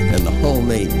around it. And the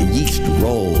homemade yeast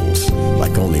rolls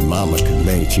like only Mama could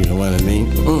make, you know what I mean?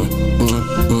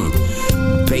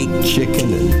 Baked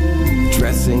chicken and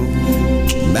dressing,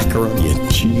 macaroni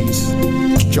and cheese,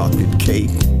 chocolate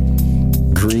cake,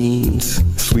 greens,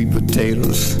 sweet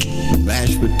potatoes,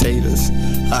 mashed potatoes,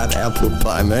 hot apple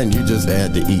pie. Man, you just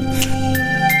had to eat.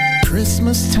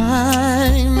 Christmas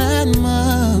time at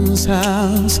Mom's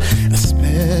house, a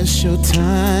special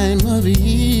time of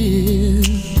year.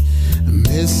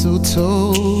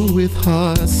 Mistletoe with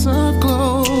hearts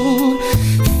aglow,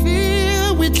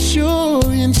 filled with joy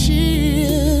and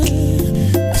cheer.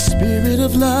 The spirit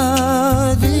of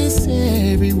love is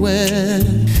everywhere.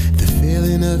 The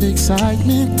feeling of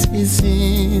excitement is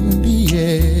in the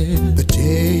air. The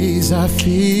days are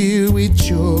filled with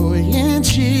joy and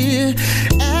cheer.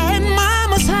 At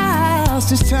Mama's house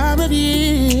this time of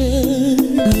year.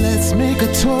 Let's make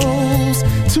a toast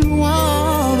to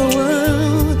all the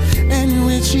world and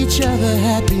wish each other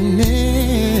happiness.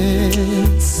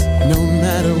 No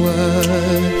matter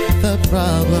what the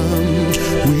problem,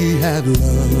 we have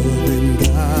love and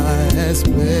God has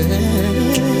blessed.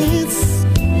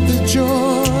 The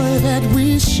joy that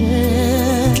we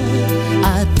share,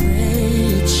 I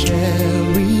pray it shall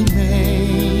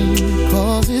remain.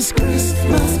 'Cause it's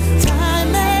Christmas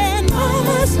time at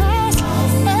Mama's house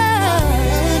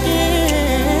again.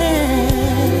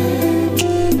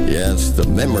 Yes, the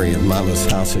memory of Mama's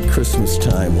house at Christmas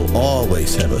time will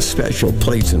always have a special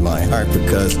place in my heart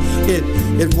because it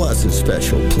was a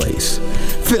special place,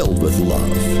 filled with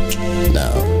love.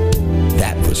 Now,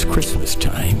 that was Christmas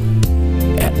time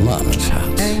at Mama's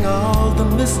house. Hang all the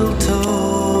mistletoe.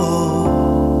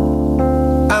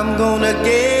 I'm gonna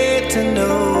get to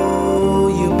know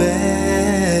you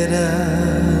better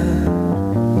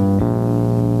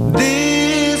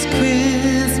this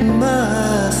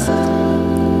Christmas.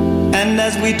 And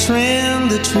as we trim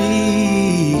the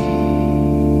tree,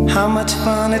 how much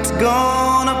fun it's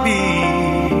gonna be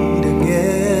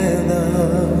together.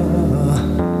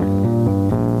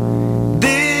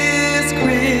 This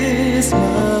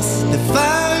Christmas, the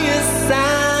fire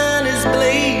sign is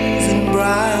blazing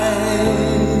bright.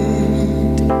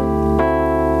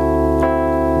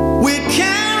 We're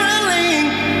caroling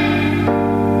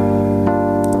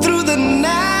through the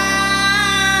night,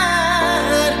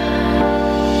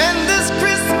 and this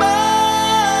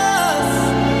Christmas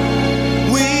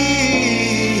will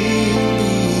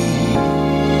be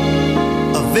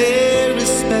a very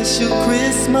special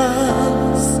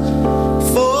Christmas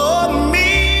for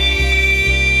me.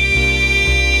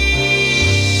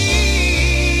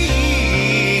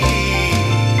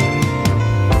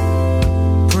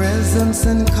 Presents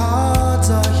and cards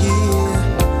are here.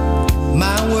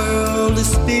 My world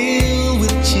is filled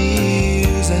with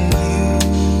cheers and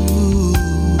you.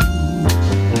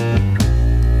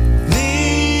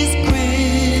 This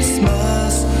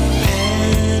Christmas,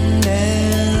 and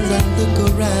as I look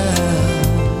around,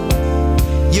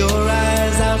 your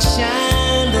eyes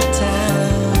outshine the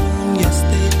town. Yes,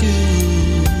 they do.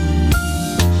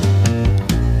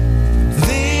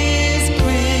 This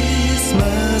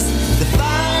Christmas, the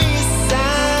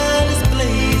fireside is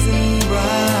blazing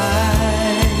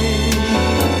bright.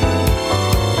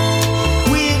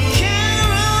 We're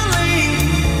caroling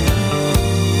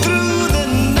through the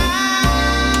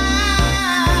night,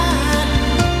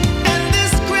 and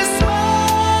this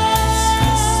Christmas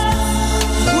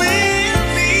will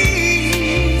be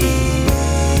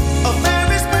a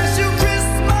very special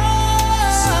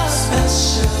Christmas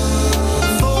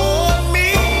for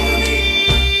me.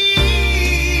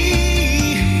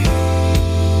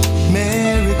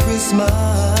 Merry Christmas.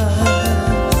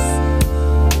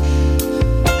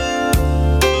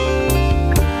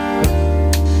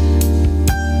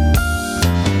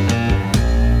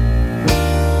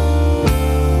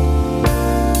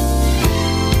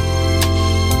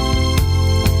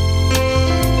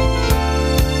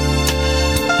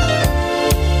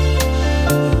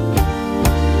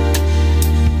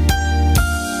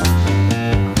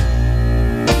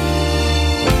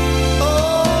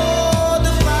 Oh,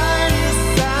 the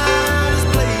fireside is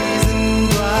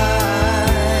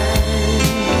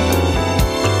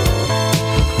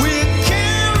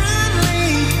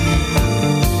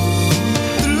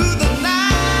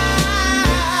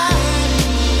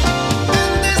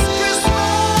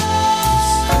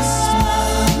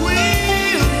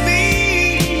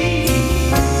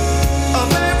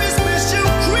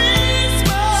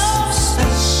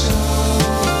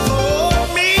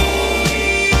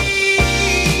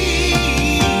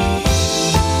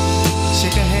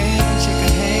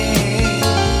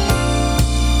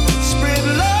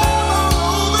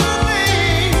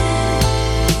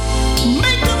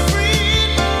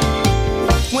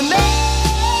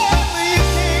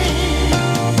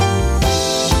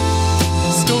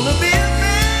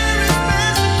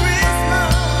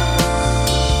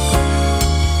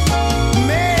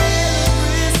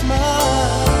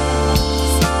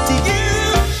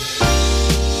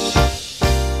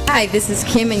Hi, this is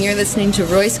Kim, and you're listening to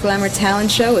Royce Glamour Talent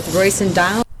Show with Royce and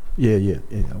Donald. Yeah.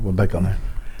 We're back on there.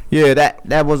 Yeah,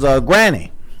 that was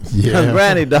Granny. Yeah.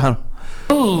 Granny Donald.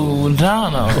 Ooh,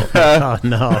 Donald. Oh,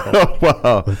 no.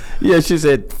 Wow. Yeah, she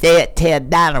said, Tell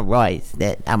Donald Royce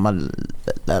that I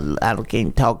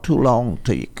can't talk too long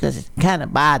to you because it kind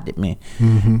of bothered me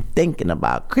thinking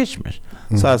about Christmas.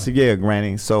 So I said, yeah,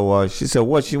 Granny. So she said,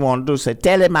 what she want to do? Said,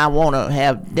 tell him I want to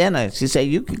have dinner. She said,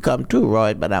 you can come too,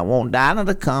 Roy, but I want Donald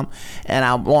to come, and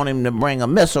I want him to bring a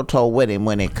mistletoe with him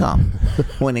when he come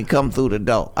through the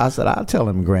door. I said, I'll tell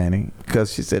him, Granny,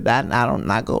 because she said, I don't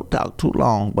not go talk too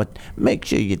long, but make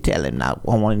sure you tell him I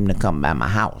want him to come by my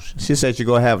house. She said she's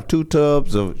going to have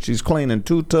she's cleaning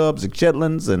 2 tubs of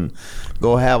chitlins and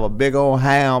go have a big old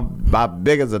ham about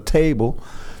big as a table,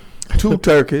 2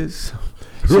 turkeys.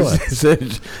 She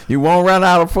said you won't run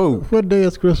out of food. What day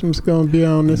is Christmas going to be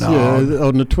on this year? Is it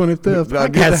on the 25th? I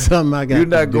got something I got You're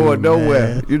not going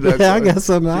nowhere. I got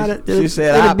something. She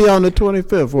said it'll be on the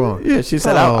 25th one. Yeah, she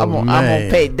said I'm gonna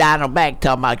pay Donald back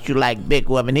talking about you like big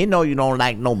women. He know you don't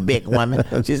like no big women.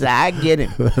 She said I get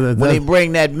him. When he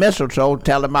bring that mistletoe,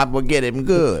 tell him I will get him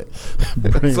good.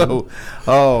 So,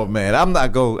 oh man, I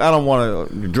don't want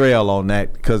to drill on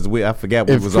that because I forgot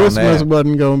we was on that. If Christmas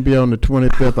wasn't going to be on the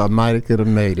 25th, I might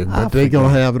have made it, but they gonna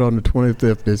have it on the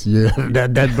 25th this year.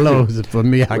 that blows it for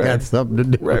me. I got something to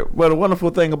do. Right. Well, the wonderful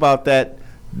thing about that,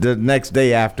 the next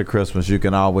day after Christmas, you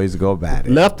can always go back.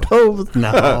 Leftovers?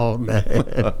 No,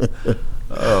 man.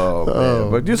 Oh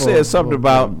man! But you said something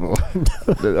about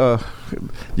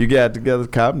you got together.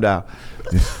 Calm down.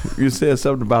 You said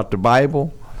something about the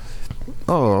Bible.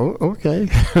 Oh, okay.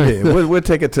 Yeah, we'll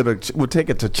take it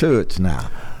to church now.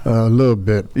 A little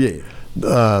bit. Yeah.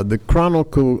 The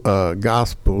chronicle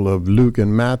gospel of Luke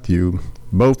and Matthew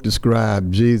both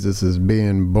describe Jesus as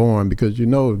being born, because you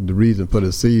know the reason for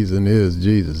the season is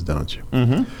Jesus, don't you?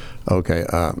 Mm-hmm. Okay.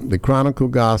 The chronicle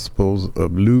gospels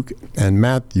of Luke and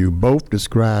Matthew both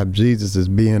describe Jesus as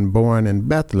being born in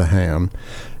Bethlehem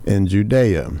in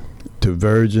Judea to a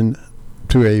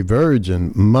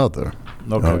virgin mother.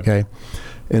 Okay.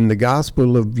 In the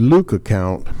Gospel of Luke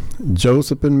account,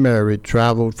 Joseph and Mary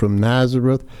traveled from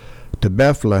Nazareth to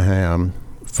Bethlehem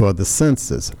for the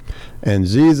census, and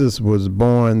Jesus was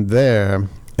born there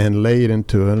and laid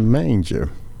into a manger.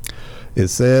 It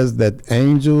says that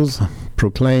angels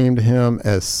proclaimed him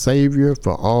as Savior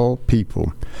for all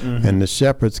people, and the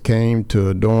shepherds came to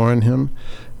adorn him.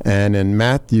 And in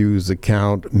Matthew's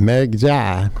account,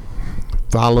 Magi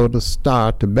followed a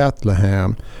star to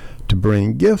Bethlehem to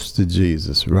bring gifts to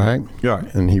Jesus, right? Yeah.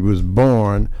 And he was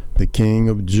born the King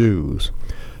of Jews.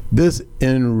 This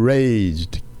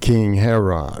enraged King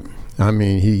Herod. I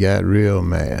mean, he got real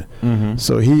mad.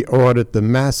 So he ordered the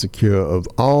massacre of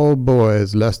all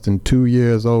boys less than 2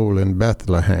 years old in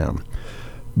Bethlehem.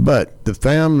 But the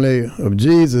family of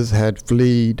Jesus had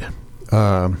fled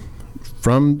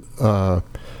from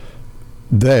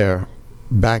there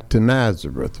back to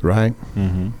Nazareth, right?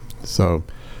 So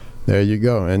there you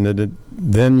go. And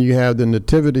then you have the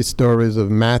nativity stories of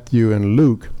Matthew and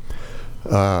Luke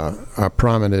are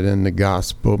prominent in the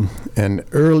gospel, and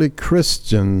early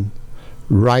Christian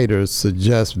writers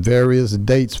suggest various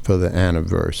dates for the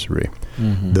anniversary.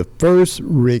 The first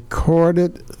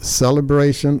recorded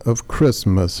celebration of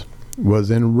Christmas was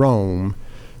in Rome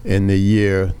in the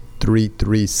year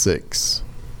 336.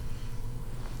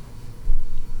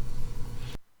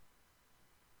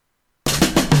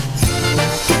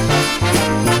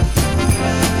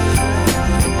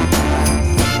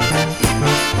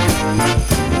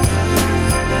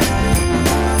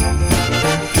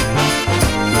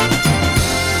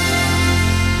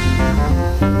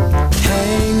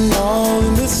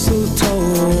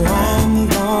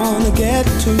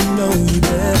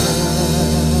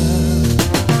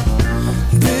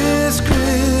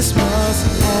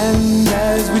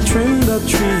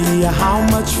 How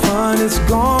much fun it's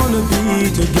gonna be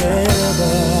together.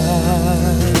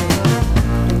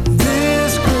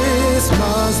 This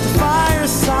Christmas, the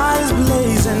fireside is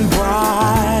blazing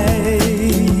bright.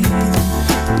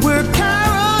 We're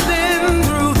caroling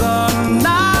through the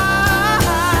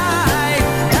night,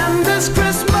 and this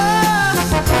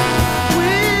Christmas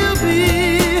will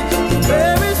be a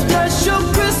very special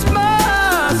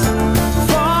Christmas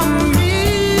for me.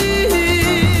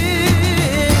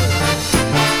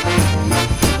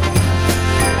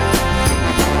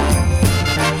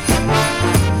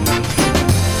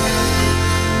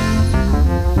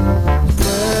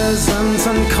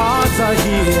 And cards are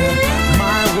here.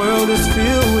 My world is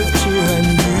filled with cheer and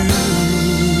you.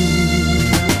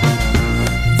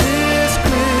 This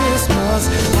Christmas,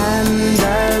 and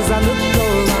as I look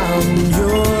around,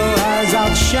 your eyes are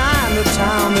shine the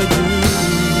town they do.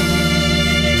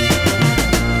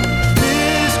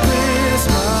 This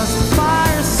Christmas, the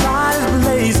fireside is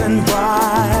blazing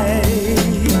bright.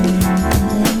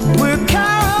 We're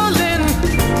caroling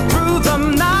through the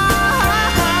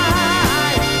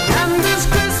night, and this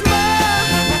Christmas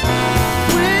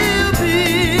will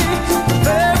be a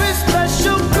very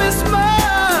special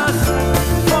Christmas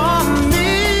for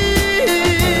me.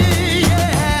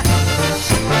 Yeah.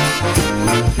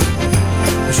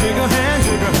 Shake a hand,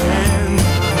 shake a hand.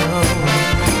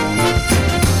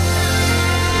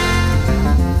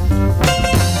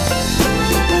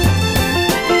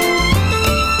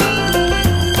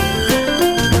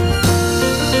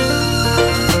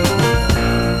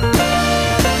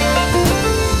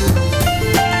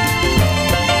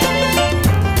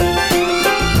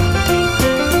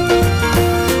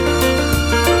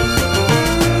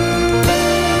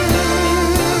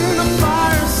 The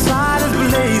fireside is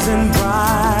blazing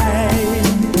bright.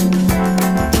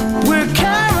 We're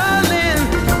caroling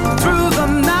through the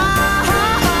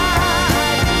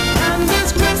night, and this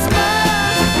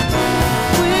Christmas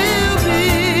will be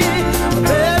a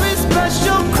very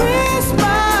special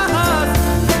Christmas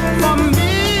for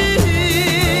me.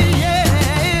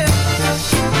 Yeah.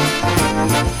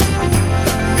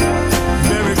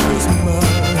 Merry Christmas.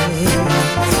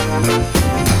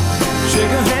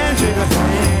 Shake a hand, shake a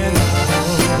hand.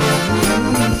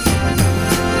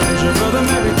 Wish your brother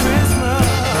Merry Christmas.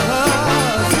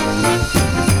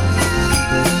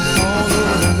 All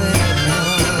over the land.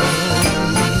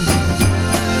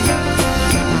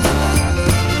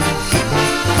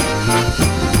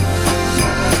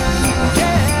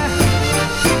 Yeah.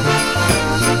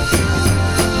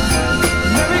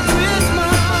 Merry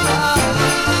Christmas.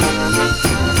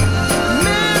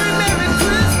 Merry, Merry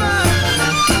Christmas.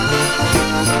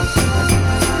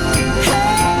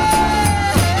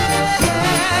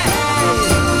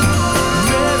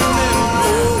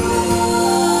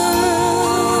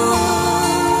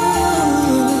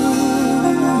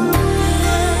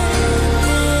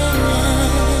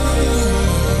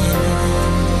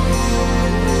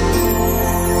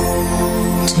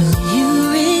 Do you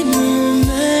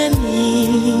remember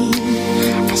me?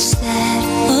 I sat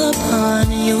upon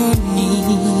your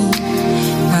knee.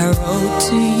 I wrote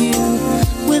to you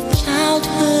with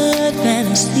childhood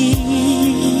fantasies.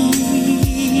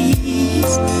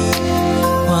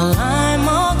 Well, I'm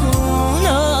all grown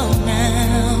up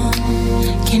now.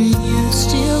 Can you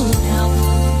still help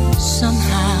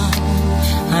somehow?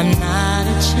 I'm not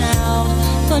a child,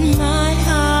 but my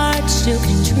heart still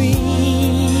can dream.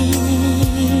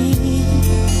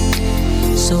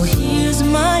 So here's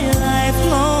my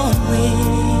lifelong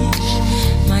wish,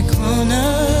 my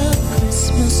grown-up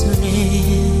Christmas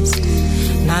list.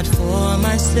 Not for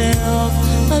myself,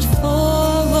 but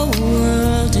for a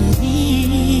world in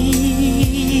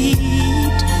need.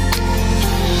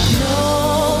 No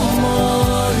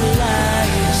more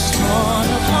lives torn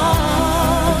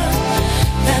apart,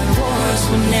 that wars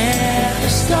will never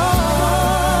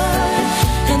start,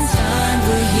 and time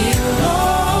will heal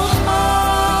all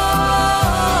hearts.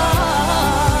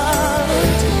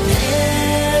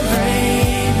 Every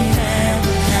man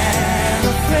will have a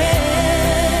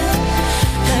friend,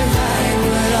 that right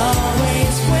will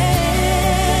always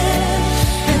win,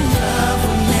 and love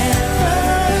will never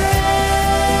end.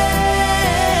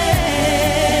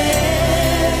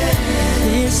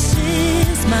 This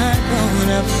is my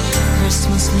grown-up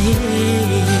Christmas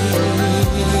list.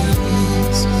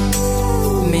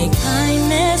 May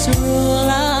kindness rule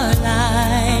our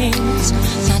lives,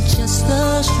 not just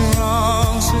the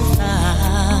strong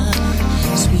survive.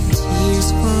 Sweet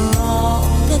tears for all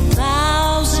the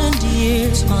 1,000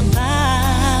 years gone by.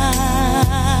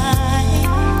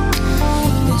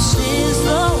 This is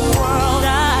the world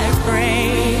I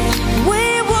pray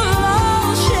we will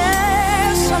all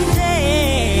share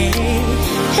someday.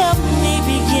 Help me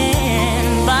begin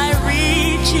by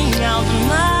reaching out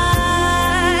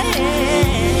my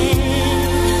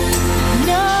hand.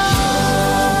 No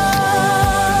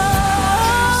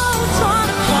torn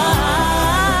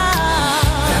apart,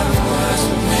 that wars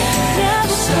will never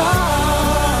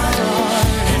start,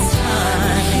 and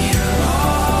time heal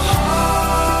all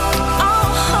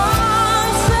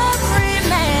hearts. Every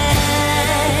man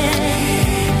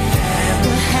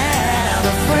will have a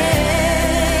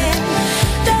friend,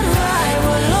 that right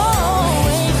will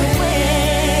always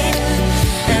win,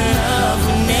 and love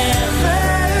will never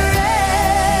end.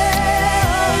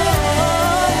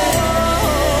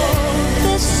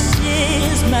 This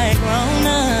is my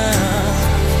grown-up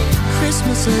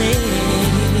Christmas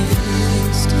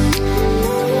list.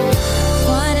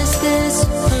 What is this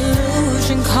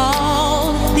illusion called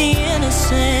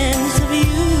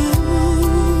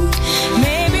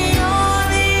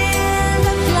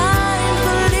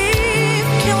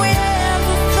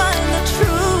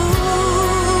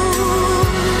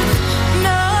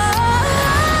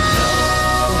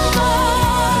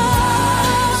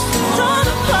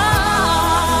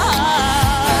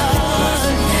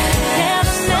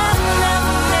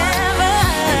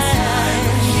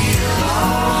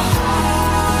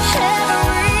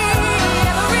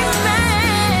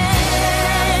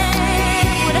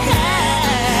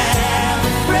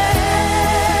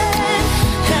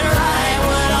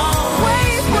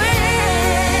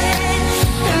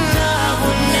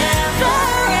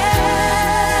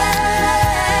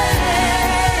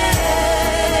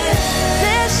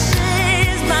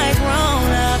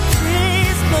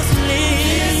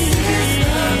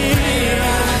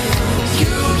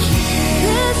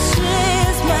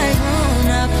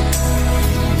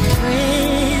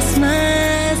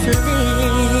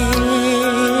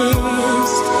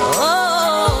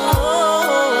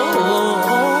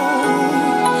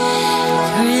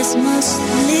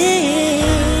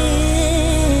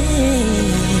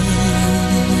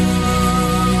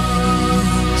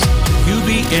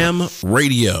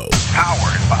Radio.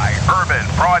 Powered by Urban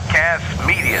Broadcast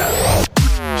Media.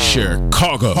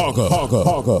 Chicago.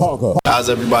 How's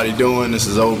everybody doing? This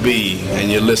is OB,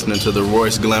 and you're listening to the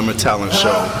Royce Glamour Talent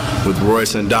Show with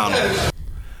Royce and Donald.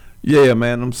 Yeah,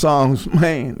 man, them songs,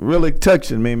 man, really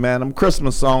touching me, man. Them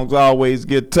Christmas songs always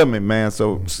get to me, man.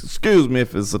 So excuse me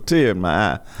if it's a tear in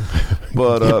my eye,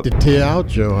 but get the tear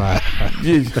out your eye.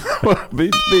 be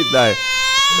nice.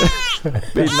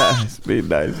 Be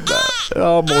nice. It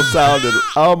almost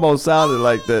sounded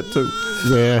like that too.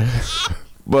 Yeah.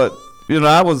 But you know,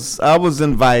 I was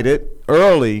invited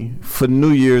early for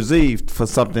New Year's Eve for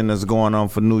something that's going on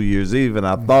for New Year's Eve, and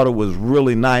I thought it was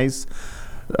really nice.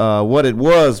 What it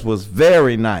was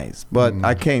very nice, but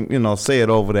I can't, say it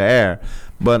over the air.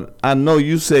 But I know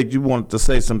you said you wanted to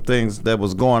say some things that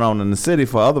was going on in the city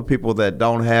for other people that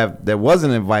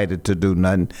wasn't invited to do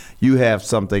nothing. You have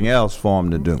something else for them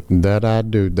to do. That I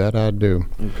do.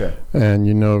 Okay.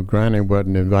 And Granny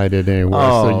wasn't invited anywhere,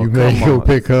 so you may go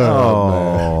pick her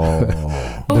up.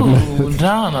 Ooh,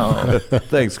 Donald.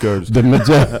 Thanks, Curtis.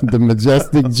 The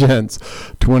Majestic Gents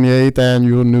 28th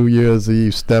Annual New Year's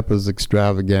Eve Steppers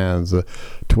Extravaganza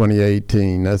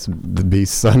 2018. That's to be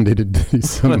Sunday to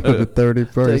December the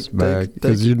 31st, man.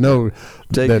 Because it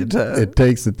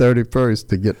takes the 31st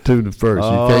to get to the 1st.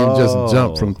 You can't just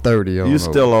jump from 30 on. You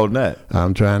still on that.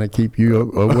 I'm trying to keep you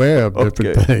aware of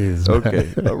different things. Man. Okay.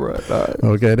 All right.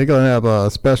 Okay, they're going to have a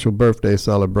special birthday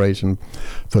celebration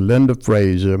for Linda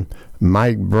Frazier,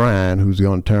 Mike Bryan, who's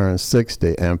going to turn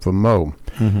 60, and for Mo.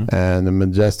 Mm-hmm. And the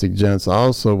Majestic Gents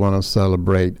also want to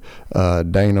celebrate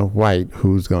Dana White,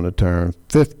 who's going to turn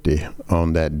 50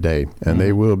 on that day. And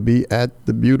they will be at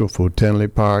the beautiful Tinley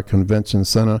Park Convention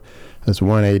Center. That's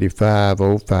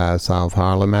 18505 South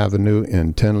Harlem Avenue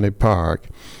in Tinley Park.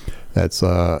 That's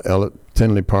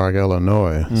Tinley Park,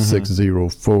 Illinois,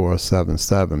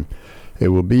 60477. It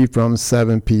will be from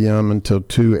 7 p.m. until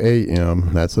 2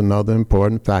 a.m. That's another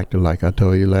important factor, like I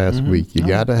told you last week. You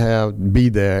got to be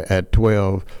there at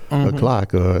 12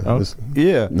 o'clock, or it's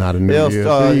not a New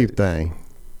Year's Eve thing.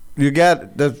 You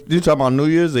talking about New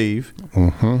Year's Eve,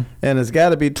 and it's got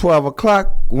to be 12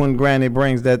 o'clock when Granny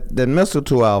brings that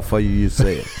mistletoe out for you. You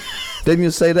said, didn't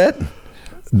you say that?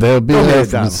 They'll be there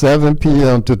from 7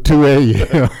 p.m. to 2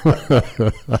 a.m.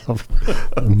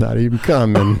 I'm not even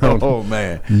coming. Oh,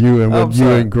 man. You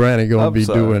and Granny going to be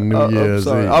doing New Year's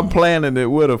Eve. I'm planning it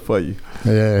with her for you.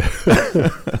 Yeah.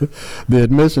 The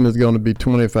admission is going to be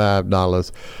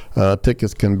 $25.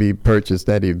 Tickets can be purchased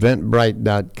at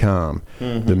eventbrite.com.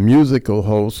 The musical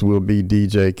hosts will be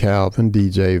DJ Calvin,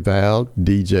 DJ Val,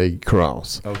 DJ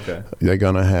Cross. Okay. They're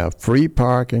going to have free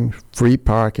parking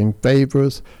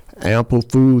favors, ample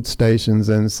food stations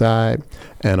inside,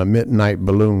 and a midnight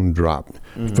balloon drop.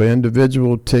 For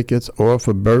individual tickets or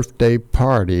for birthday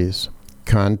parties,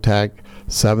 contact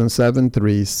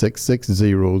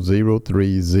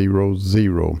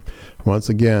 773-660-0300. Once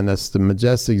again, that's the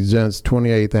Majestic Gents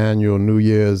 28th Annual New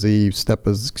Year's Eve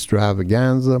Steppers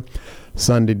Extravaganza,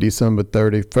 Sunday, December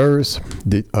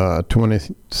 31st,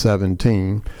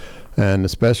 2017. And the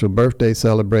special birthday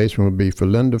celebration will be for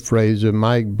Linda Frazier,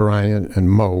 Mike Bryan,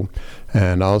 and Mo,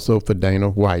 and also for Dana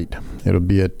White. It'll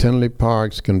be at Tinley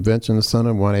Park's Convention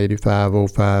Center,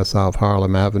 18505 South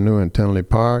Harlem Avenue in Tinley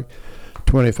Park.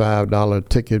 $25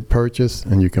 ticket purchase,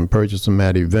 and you can purchase them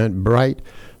at Eventbrite.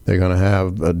 They're going to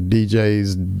have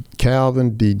DJs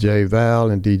Calvin, DJ Val,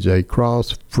 and DJ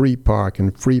Cross, free parking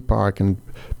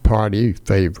party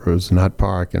favors, not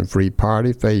parking, free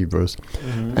party favors,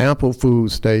 ample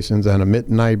food stations, and a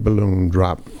midnight balloon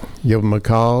drop. Give them a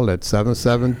call at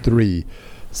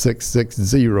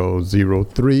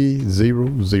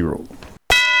 773-660-0300.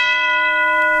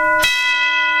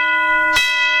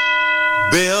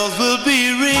 Bells will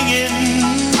be ringing,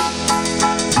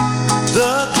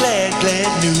 the glad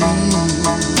news.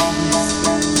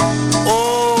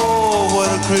 Oh, what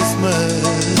a Christmas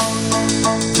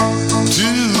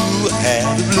to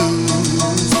have the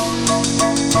blues.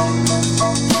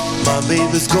 My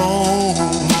baby's gone,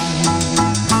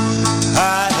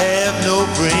 I have no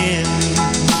friend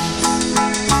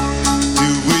to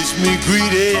wish me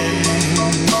greeting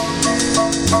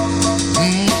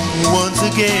once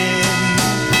again.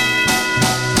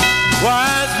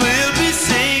 Choirs will be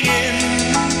singing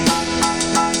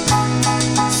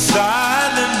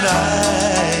Silent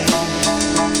Night,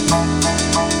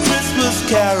 Christmas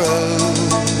carol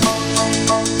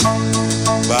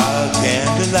by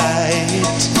candlelight.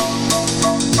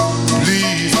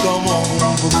 Please come on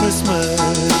for Christmas.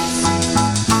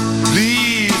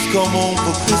 Please come on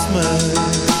for Christmas.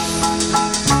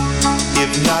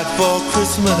 If not for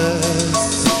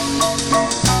Christmas,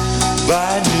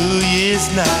 by New Year's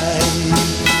night.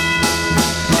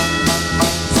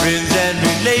 Friends and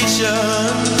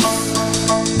relations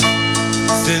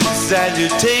send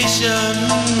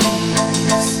salutations,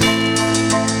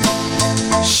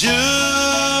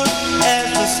 sure as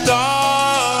the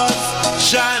stars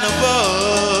shine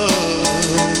above.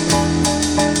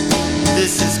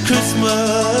 This is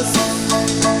Christmas,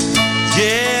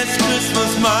 yes,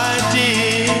 Christmas, my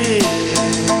dear.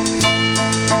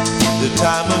 The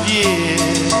time of year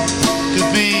to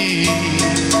be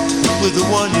with the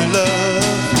one you love.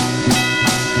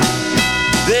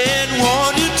 Then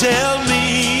won't you tell me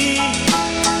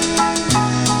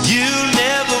you'll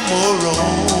never more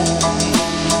roam?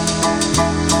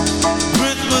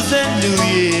 Christmas and New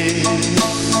Year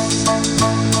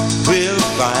will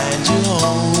find you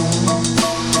home.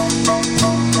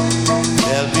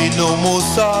 There'll be no more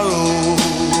sorrow,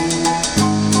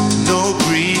 no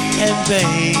grief and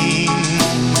pain,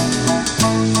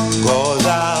 'cause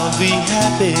I'll be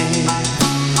happy,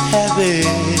 happy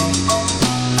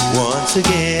once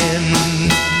again.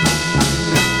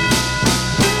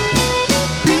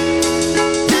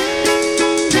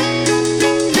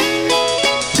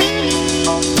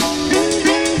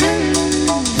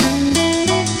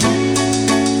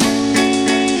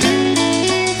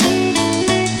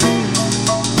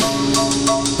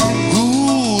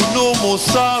 Ooh, no more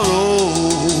sorrow,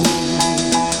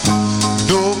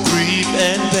 no grief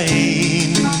and pain,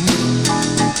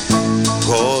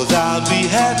 'cause I'll be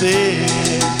happy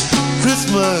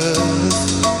Christmas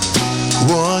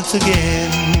once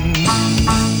again.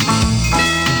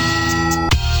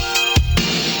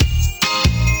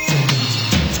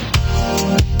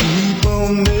 People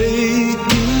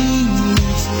making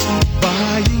lists,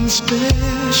 buying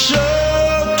special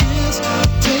gifts,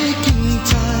 taking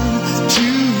time to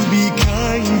be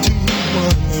kind to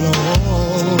one and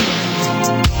all.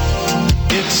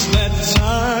 It's that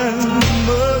time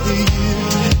of the year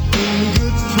when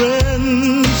good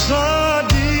friends are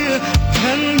dear,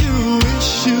 and you wish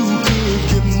you could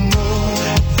give more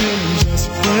than just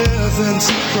presents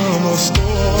from a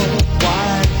store.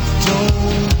 Why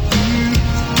don't you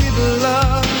give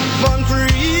love on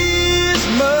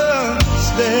Christmas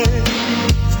Day?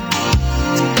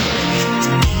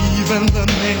 Even the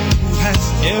man who has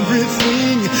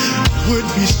everything would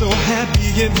be so happy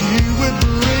if you would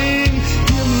bring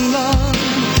him love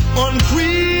on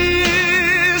Christmas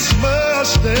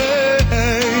Day.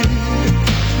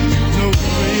 No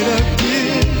greater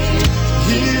gift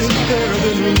is there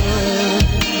than love.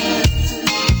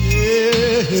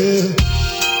 Yeah.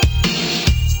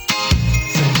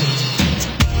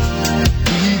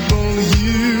 People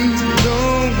you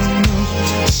don't know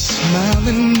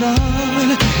smiling on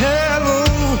hello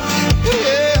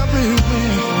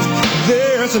everywhere.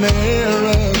 There's an air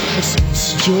of Christmas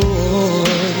joy.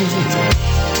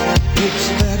 It's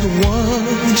that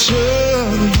once a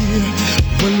year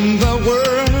when the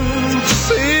world's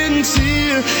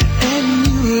sincere, and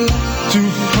you like to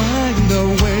find a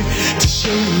way to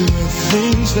show the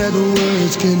things that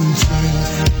words can say.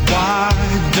 Why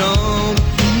don't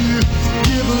you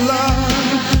give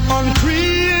love on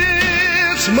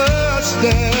Christmas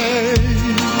Day?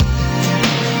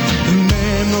 The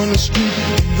man on the street,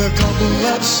 the couple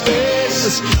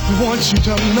upstairs wants you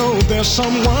to know there's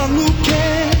someone who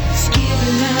cares. Give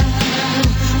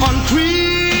love on Christmas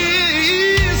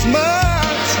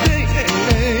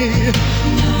Day.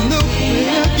 No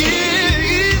greater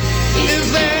gift is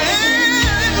there.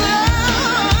 Love.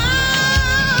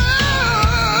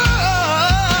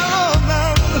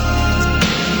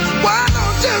 Why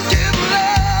don't you give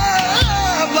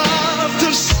love to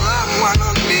someone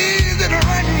who needs it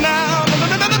right now?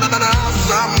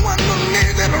 Someone who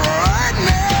needs it right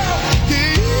now.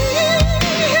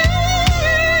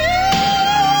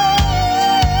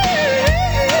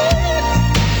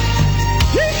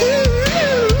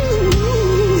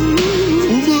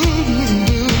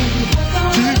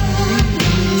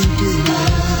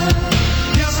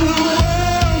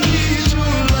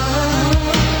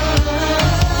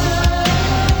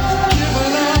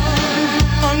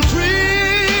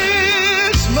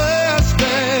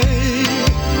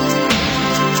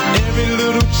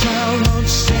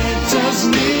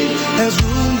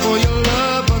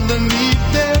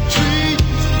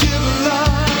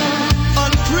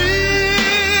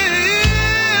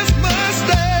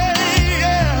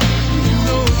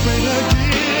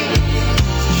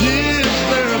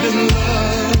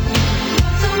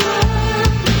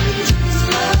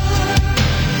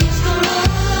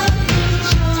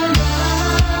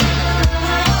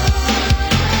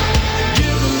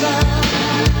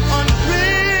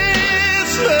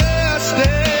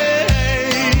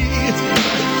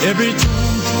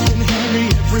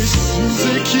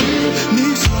 music you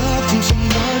needs love from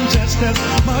someone just as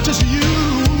much as you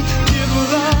give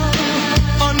love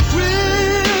on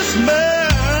Christmas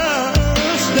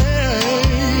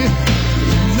Day.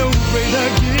 No greater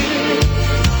gift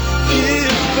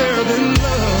is there than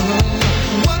love.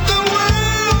 What the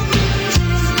world needs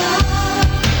is love.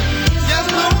 Yes,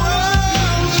 the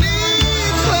world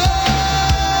needs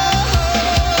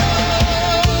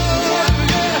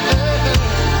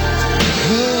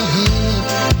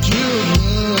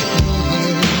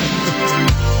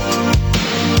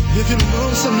if you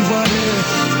know somebody,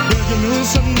 well, you know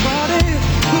somebody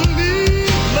who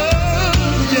needs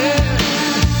love, yeah.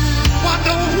 Why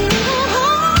don't you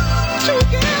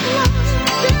give love,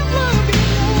 give love, give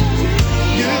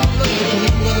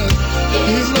love,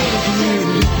 give love to me.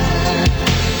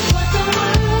 What the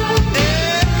world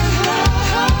needs love,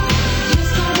 yes,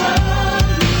 the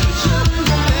world needs your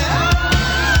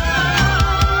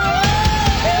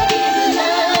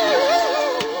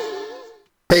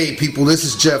Hey people, this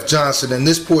is Jeff Johnson, and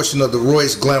this portion of the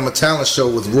Royce Glamour Talent Show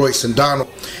with Royce and Donald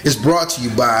is brought to you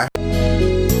by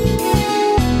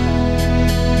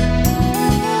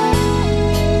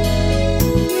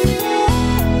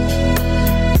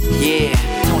Yeah,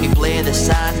 Tony Blair, the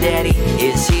sign daddy,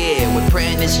 is here. With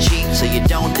printing is cheap, so you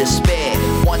don't despair.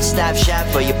 One-stop shop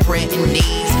for your printing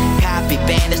needs. Copy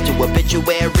banners to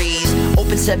obituaries.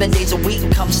 Open 7 days a week,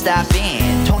 come stop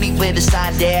in. Tony Blair, the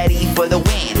sign daddy, for the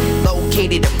win.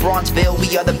 Located in Bronxville,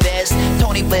 we are the best.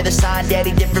 Tony Blair, the sign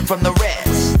daddy, different from the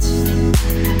rest.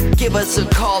 Give us a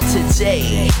call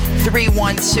today,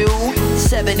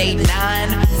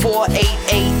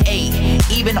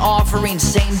 312-789-4888. Even offering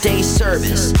same-day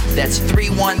service. That's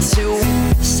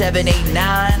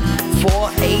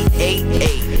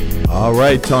 312-789-4888. All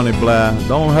right, Tony Blair.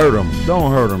 Don't hurt him.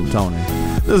 Don't hurt him, Tony.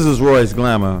 This is Royce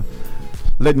Glamour,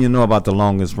 letting you know about the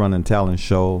longest running talent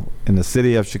show in the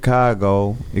city of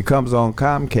Chicago. It comes on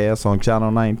Comcast on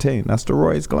Channel 19. That's the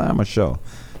Royce Glamour Show.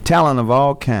 Talent of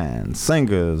all kinds,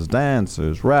 singers,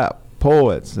 dancers, rap,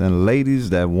 poets, and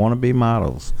ladies that want to be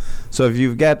models. So if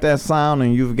you've got that sound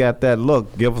and you've got that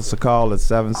look, give us a call at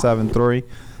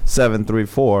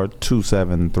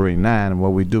 773-734-2739.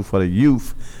 What we do for the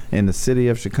youth in the city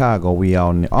of Chicago, we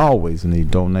always need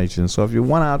donations. So if you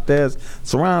want out there,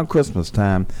 it's around Christmas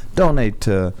time, donate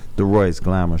to the Royce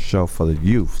Glamour Show for the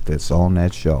youth that's on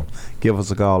that show. Give us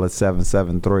a call at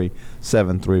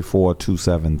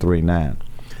 773-734-2739.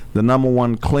 The number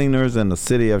one cleaners in the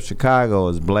city of Chicago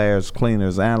is Blair's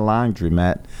Cleaners and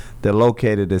Laundromat. They're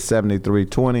located at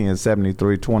 7320 and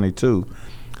 7322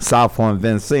 South on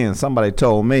Vincennes. And somebody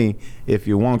told me, if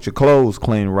you want your clothes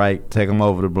cleaned right, take them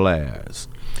over to Blair's.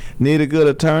 Need a good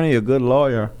attorney, a good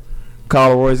lawyer, call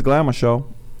the Royce Glamour Show.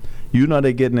 You know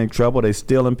they're getting in trouble. They're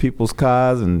stealing people's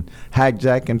cars and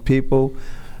hijacking people.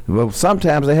 Well,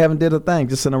 sometimes they haven't did a thing,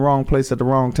 just in the wrong place at the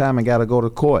wrong time and got to go to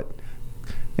court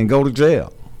and go to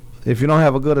jail. If you don't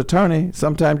have a good attorney,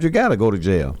 sometimes you got to go to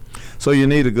jail. So you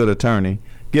need a good attorney.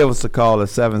 Give us a call at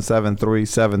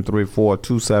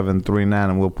 773-734-2739,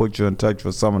 and we'll put you in touch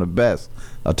with some of the best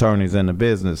attorneys in the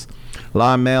business.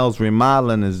 Lon Mel's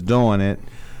Remodeling is doing it.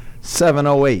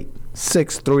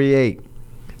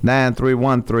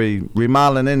 708-638-9313.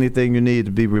 Remodeling anything you need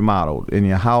to be remodeled in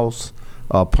your house,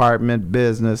 apartment,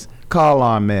 business. Call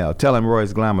Lon Mel. Tell him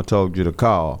Royce Glamour told you to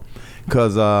call.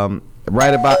 Because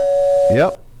right about...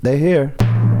 Yep. They here.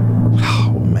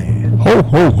 Oh, man. Ho,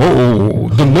 ho, ho.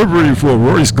 Delivery for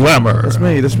Royce Glamour. That's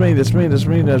me. Hey,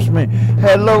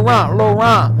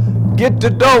 Laurent, get the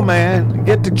dough, man.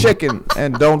 Get the chicken.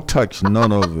 And don't touch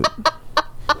none of it.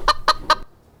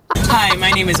 Hi, my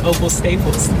name is Opal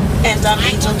Staples. And I'm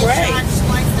Angel Gray.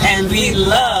 And we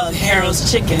love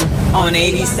Harold's Chicken on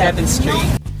 87th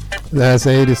Street. That's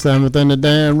 87th and the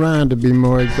Dan Ryan, to be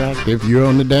more exact. If you're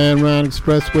on the Dan Ryan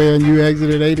Expressway and you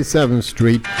exit at 87th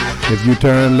Street, if you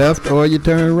turn left or you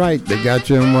turn right, they got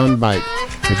you in one bite.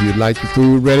 If you'd like your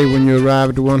food ready when you arrive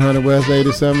at the 100 West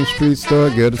 87th Street store,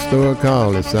 give the store a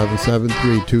call at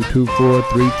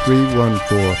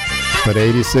 773-224-3314. For the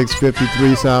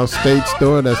 8653 South State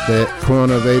store, that's the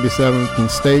corner of 87th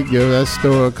and State, give that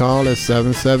store a call at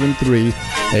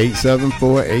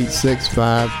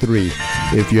 773-874-8653.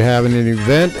 If you're having an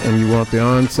event and you want the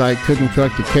on-site cooking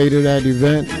truck to cater that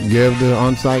event, give the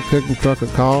on-site cooking truck a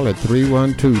call at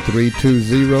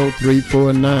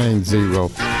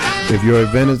 312-320-3490. If your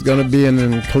event is going to be in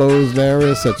an enclosed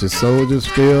area such as Soldiers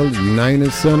Field,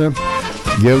 United Center,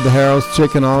 give the Harold's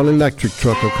Chicken all-electric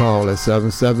truck a call at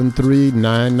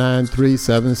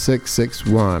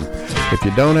 773-993-7661. If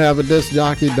you don't have a disc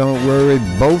jockey, don't worry.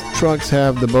 Both trucks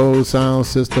have the Bose sound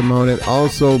system on it.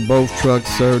 Also, both trucks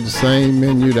serve the same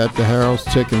menu that the Harold's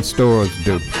Chicken stores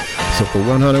do. So for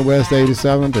 100 West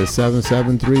 87th, it's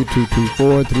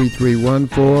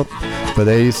 773-224-3314. For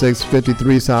the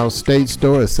 8653 South State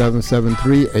store, it's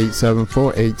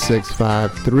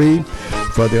 773-874-8653.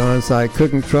 For the on-site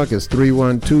cooking truck, it's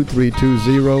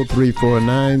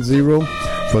 312-320-3490.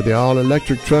 For the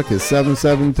all-electric truck, it's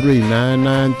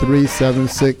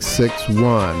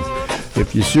 773-993-7661.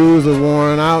 If your shoes are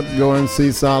worn out, go and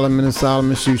see Solomon &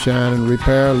 Solomon Shoe Shine and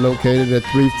Repair, located at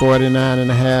 349 and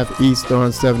a half East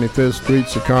on 75th Street,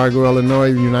 Chicago,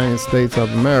 Illinois, United States of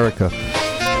America.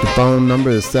 The phone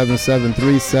number is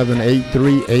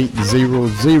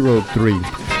 773-783-8003.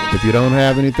 If you don't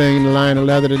have anything in the line of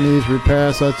leather that needs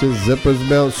repair, such as zippers,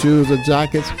 belts, shoes, or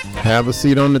jackets, have a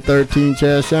seat on the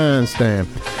 13-chair shine stand.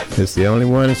 It's the only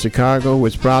one in Chicago,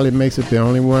 which probably makes it the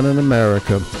only one in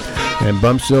America. And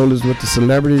bump shoulders with the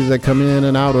celebrities that come in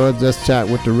and out, or just chat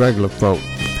with the regular folk.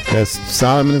 That's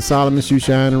Solomon & Solomon Shoe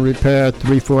Shine and Repair,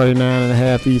 349 and a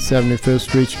half East 75th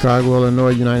Street, Chicago,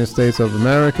 Illinois, United States of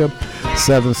America,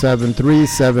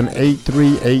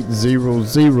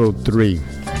 773-783-8003.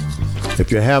 If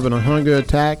you're having a hunger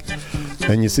attack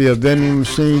and you see a vending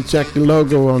machine, check the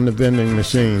logo on the vending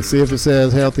machine. See if it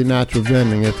says Healthy Natural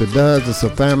Vending. If it does, it's a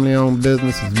family-owned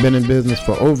business. It's been in business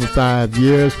for over 5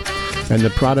 years, and the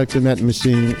product in that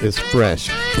machine is fresh.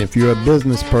 If you're a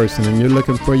business person and you're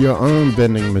looking for your own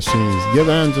vending machines, give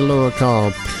Angelo a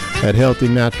call at Healthy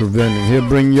Natural Vending. He'll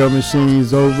bring your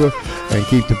machines over and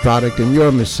keep the product in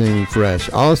your machine fresh.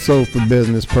 Also, for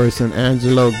business person,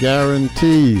 Angelo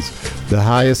guarantees the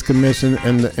highest commission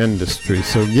in the industry.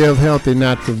 So give Healthy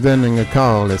Natural Vending a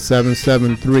call at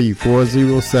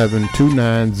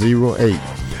 773-407-2908.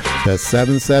 That's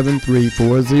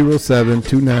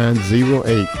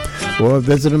 773-407-2908. Or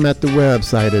visit them at the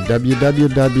website at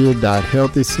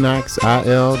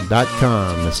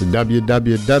www.healthysnacksil.com. That's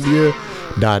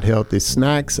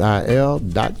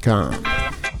www.healthysnacksil.com.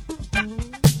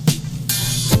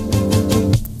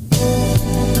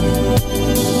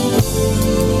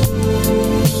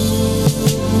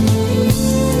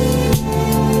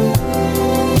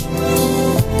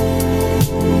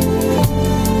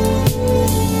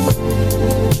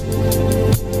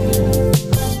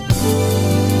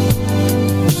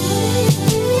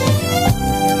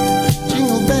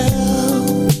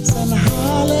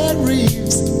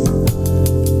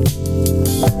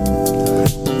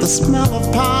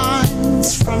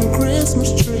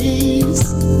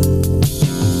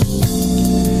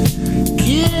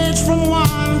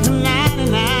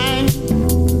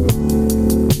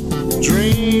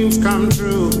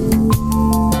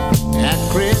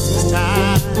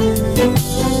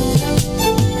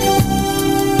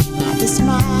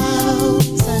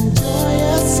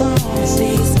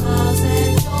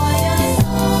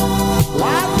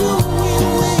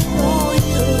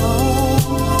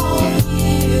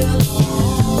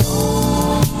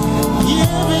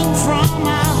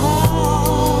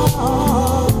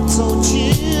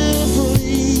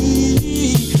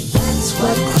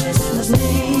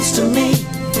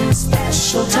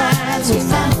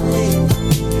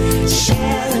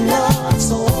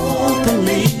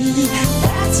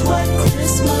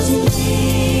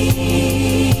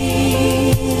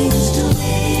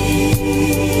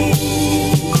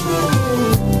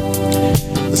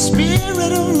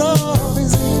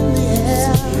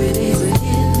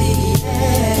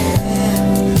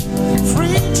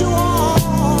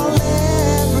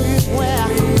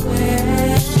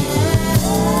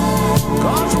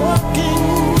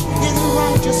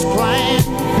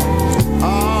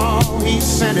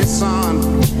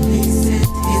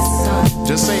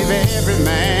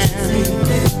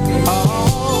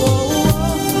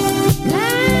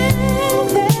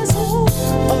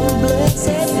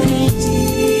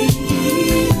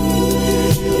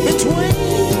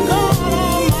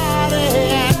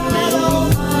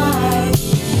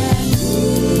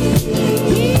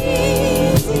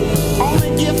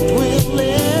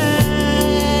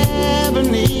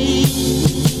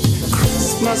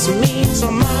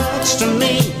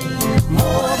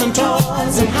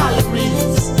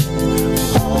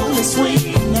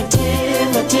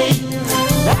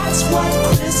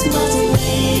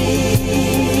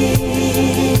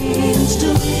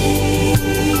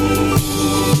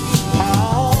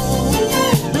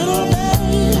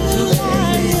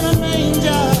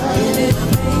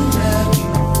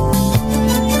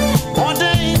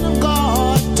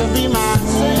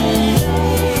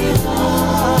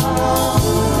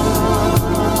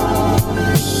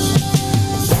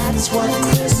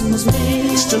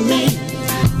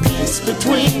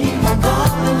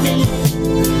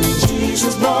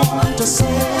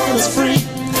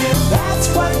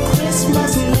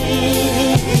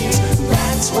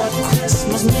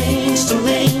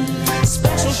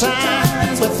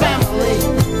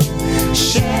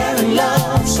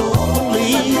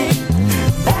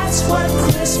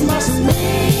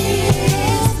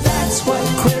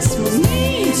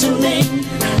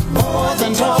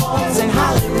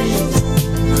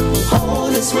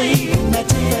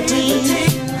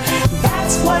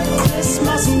 what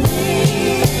Christmas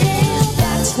means.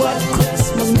 That's what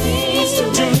Christmas means to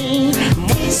me.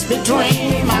 Peace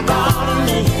between my God and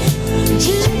me.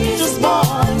 Jesus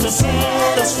born to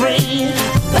set us free.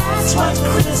 That's what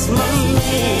Christmas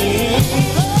means.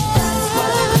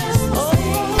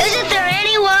 Isn't there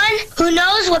anyone who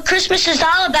knows what Christmas is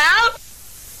all about?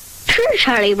 Sure,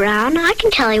 Charlie Brown. I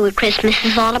can tell you what Christmas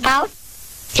is all about.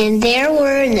 And there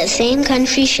were in the same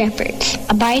country shepherds,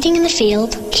 abiding in the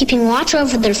field, keeping watch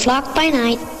over their flock by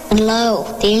night. And lo,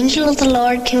 the angel of the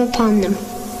Lord came upon them.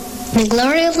 And the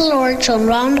glory of the Lord shone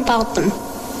round about them.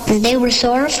 And they were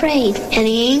sore afraid. And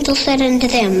the angel said unto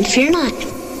them, Fear not.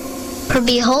 For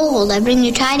behold, I bring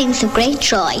you tidings of great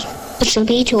joy, which shall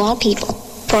be to all people.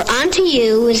 For unto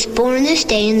you is born this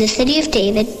day in the city of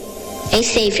David a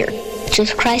Savior, which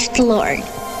is Christ the Lord.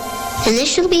 And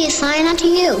this shall be a sign unto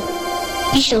you.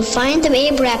 You shall find the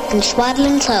babe wrapped in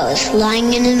swaddling clothes,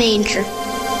 lying in a manger.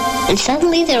 And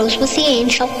suddenly there was with the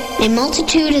angel a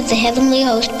multitude of the heavenly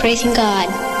host praising God,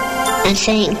 and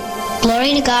saying,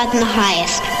 Glory to God in the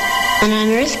highest, and on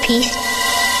earth peace,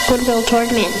 goodwill toward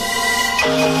men.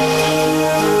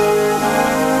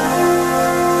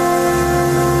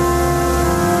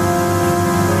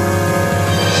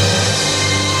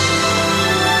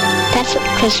 That's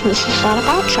what Christmas is all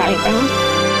about, Charlie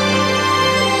Brown.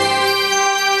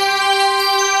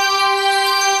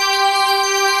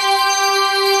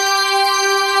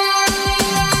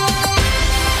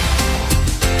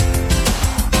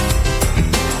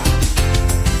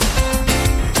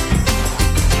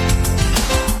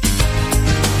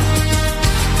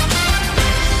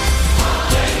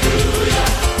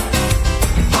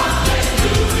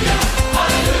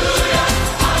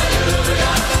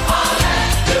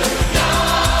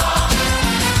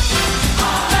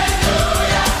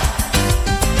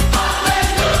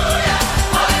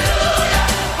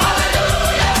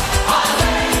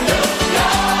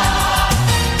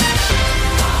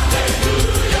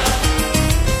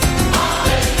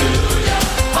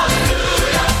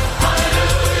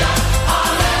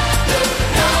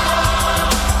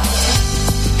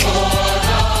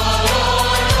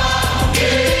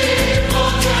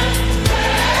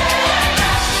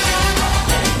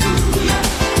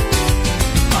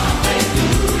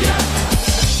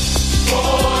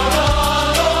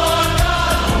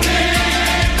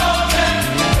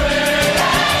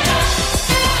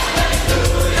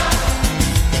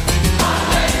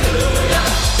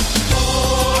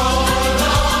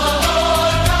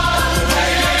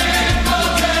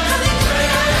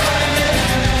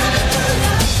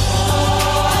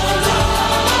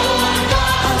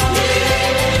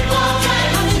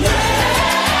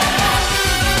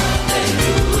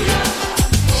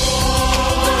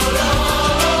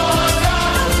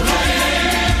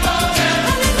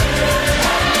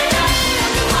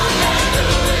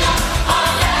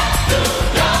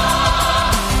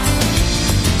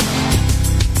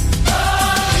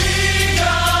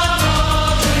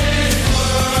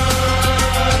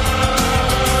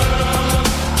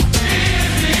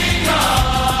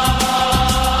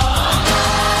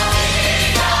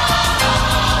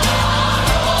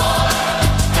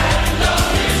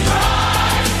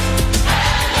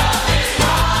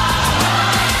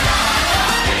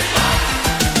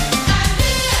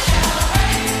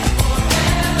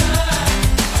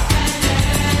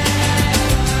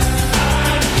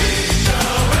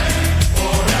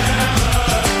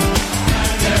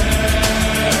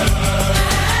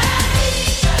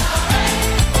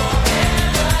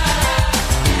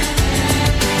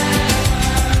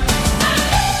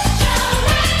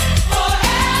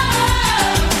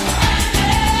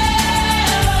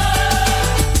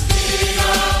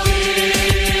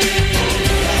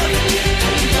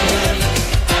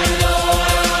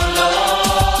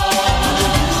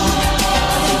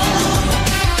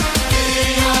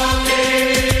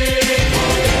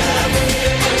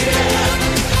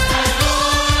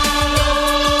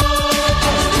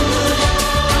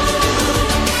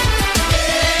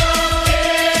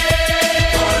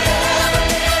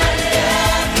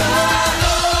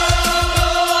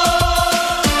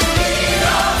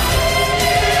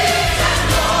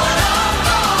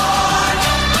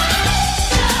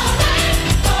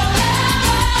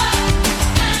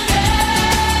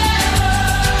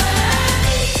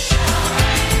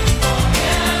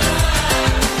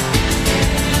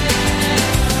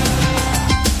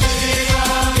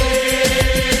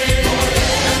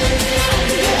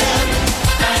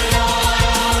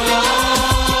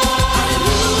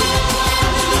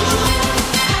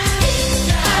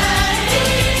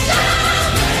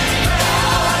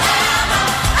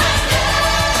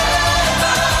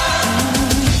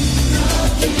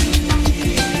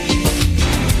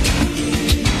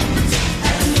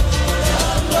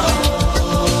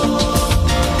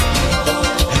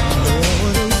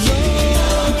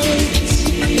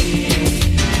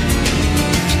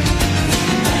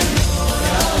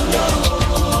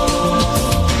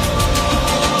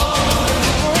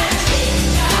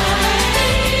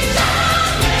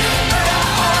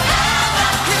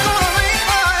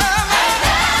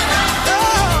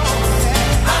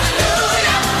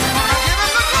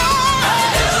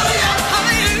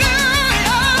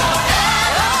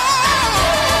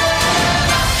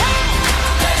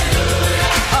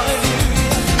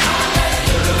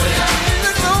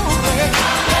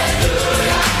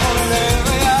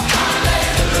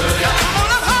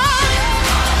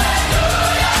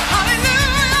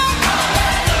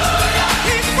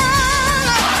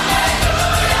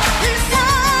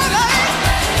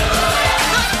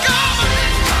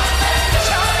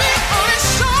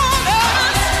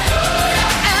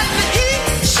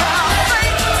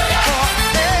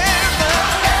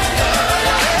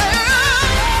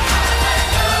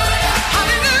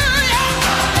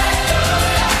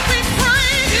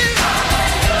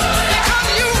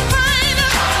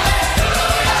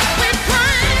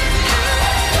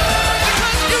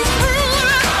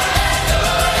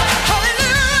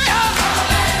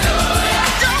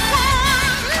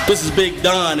 This is Big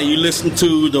Don, and you listen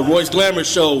to the Royce Glamour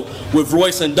Show with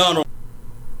Royce and Donald.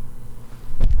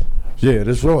 Yeah,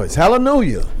 this Royce.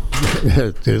 Hallelujah.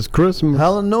 It's Christmas.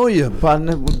 Hallelujah,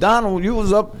 partner. Donald, you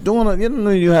was up doing it. You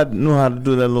knew how to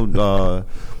do that little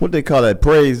what they call that,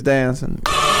 praise dancing.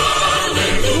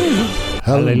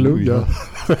 Hallelujah.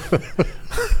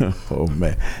 Oh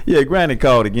man. Yeah, Granny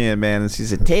called again, man, and she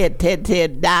said,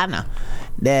 Ted Donna,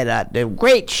 that the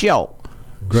great show.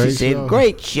 She said,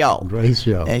 great show. Great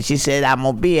show. And she said, I'm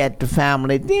going to be at the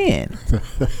family then.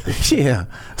 Yeah.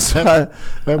 So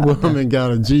that woman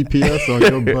got a GPS on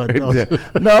your butt.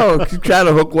 No, she's trying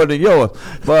to hook one of yours.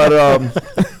 But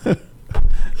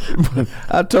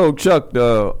I told Chuck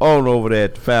on over there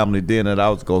at the family dinner that I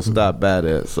was going to stop by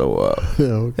there. So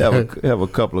have a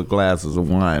couple of glasses of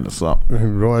wine or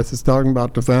something. Royce is talking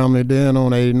about the family dinner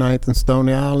on 89th and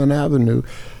Stony Island Avenue.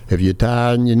 If you're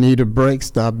tired and you need a break,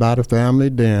 stop by the family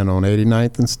den on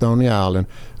 89th and Stony Island,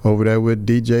 over there with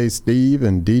DJ Steve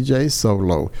and DJ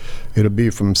Solo. It'll be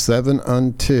from 7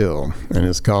 until, and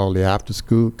it's called the After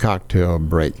School Cocktail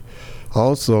Break.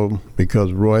 Also,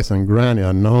 because Royce and Granny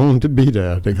are known to be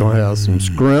there, they're going to have some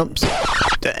scrimps,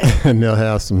 and they'll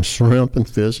have some shrimp and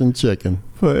fish and chicken.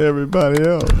 For everybody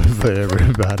else.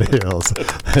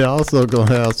 They also going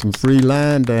to have some free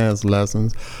line dance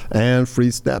lessons and free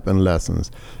stepping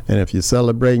lessons. And if you're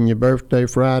celebrating your birthday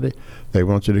Friday, they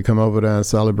want you to come over there and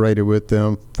celebrate it with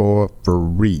them for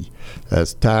free.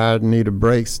 That's tired and need a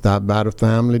break, stop by the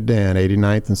family den,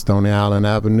 89th and Stony Island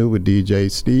Avenue with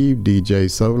DJ Steve, DJ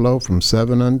Solo from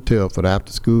 7 until for the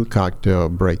after school cocktail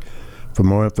break. For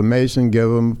more information, give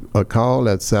them a call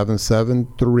at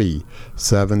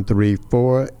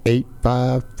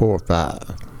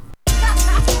 773-734-8545.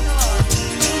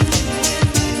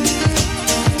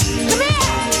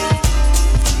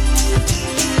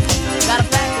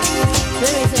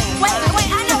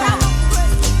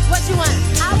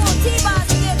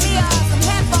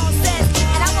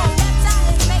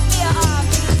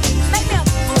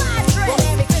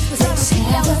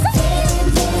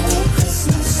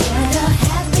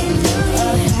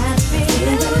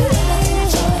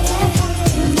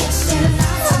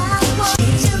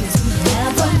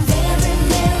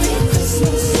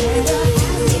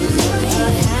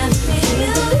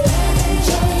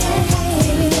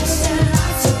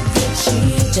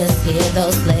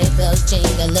 Those sleigh bells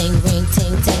jingling, ring,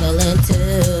 ting, tingling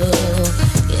too.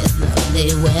 It's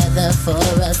lovely weather for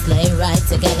a sleigh ride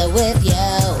together with you.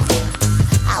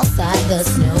 Outside the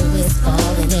snow is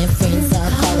falling and friends are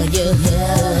calling you.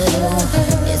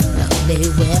 It's lovely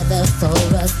weather for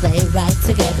a sleigh ride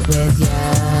together with you.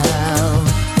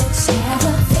 Let's have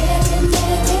a very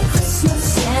Merry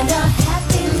Christmas and a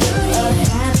Happy New Year.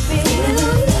 Happy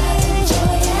New Year.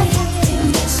 Joy and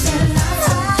happiness and lots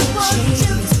of good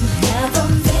cheer. Have a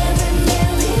very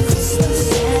Merry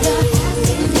Christmas and a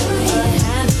Happy New Year.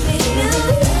 Happy New Year.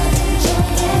 Joy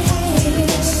and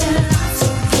happiness and lots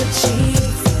of good cheer.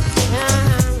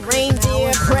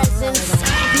 Reindeer presents,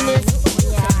 happiness.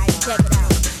 Check it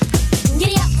out.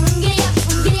 Giddy up, giddy up,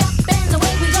 giddy up, and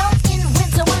away we go in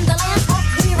winter wonderland.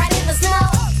 Off we ride in the snow.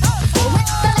 With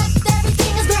the left,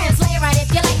 everything is grand. Sleigh ride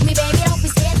if you like me, baby. Don't be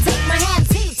scared. Take my hand,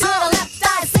 T to the left.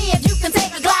 I see if you can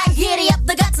take a glide. Giddy up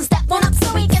the guts and step on up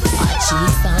so we can. Our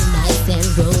cheeks are nice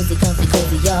and rosy, comfy,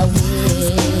 cozy, are we?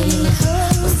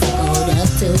 We're snuggled up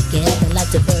together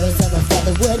like the birds of a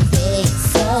feather would be.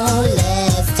 So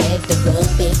let's take the road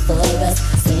before us,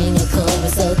 sing a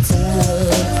chorus or two.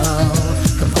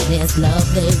 Oh, come on, it's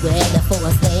lovely weather for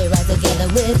a sleigh ride together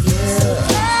with you.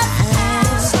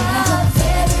 Let's have a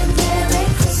very Merry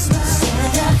Christmas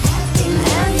and a Happy New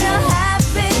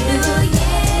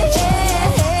Year.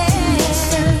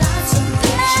 Yes, and lots of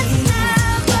good cheer.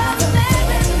 Let's have a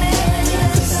very Merry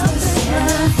Christmas and a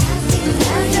Happy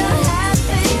New Year.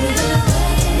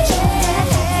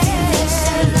 Yes,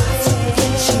 and lots of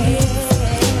good cheer.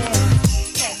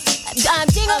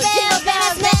 Jingle bells,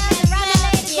 bells, bells, and running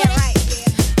ladies, yeah, right.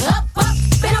 Up, up,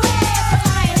 and away,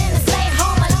 flying in the sleigh,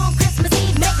 home alone, Christmas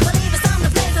Eve, make believe.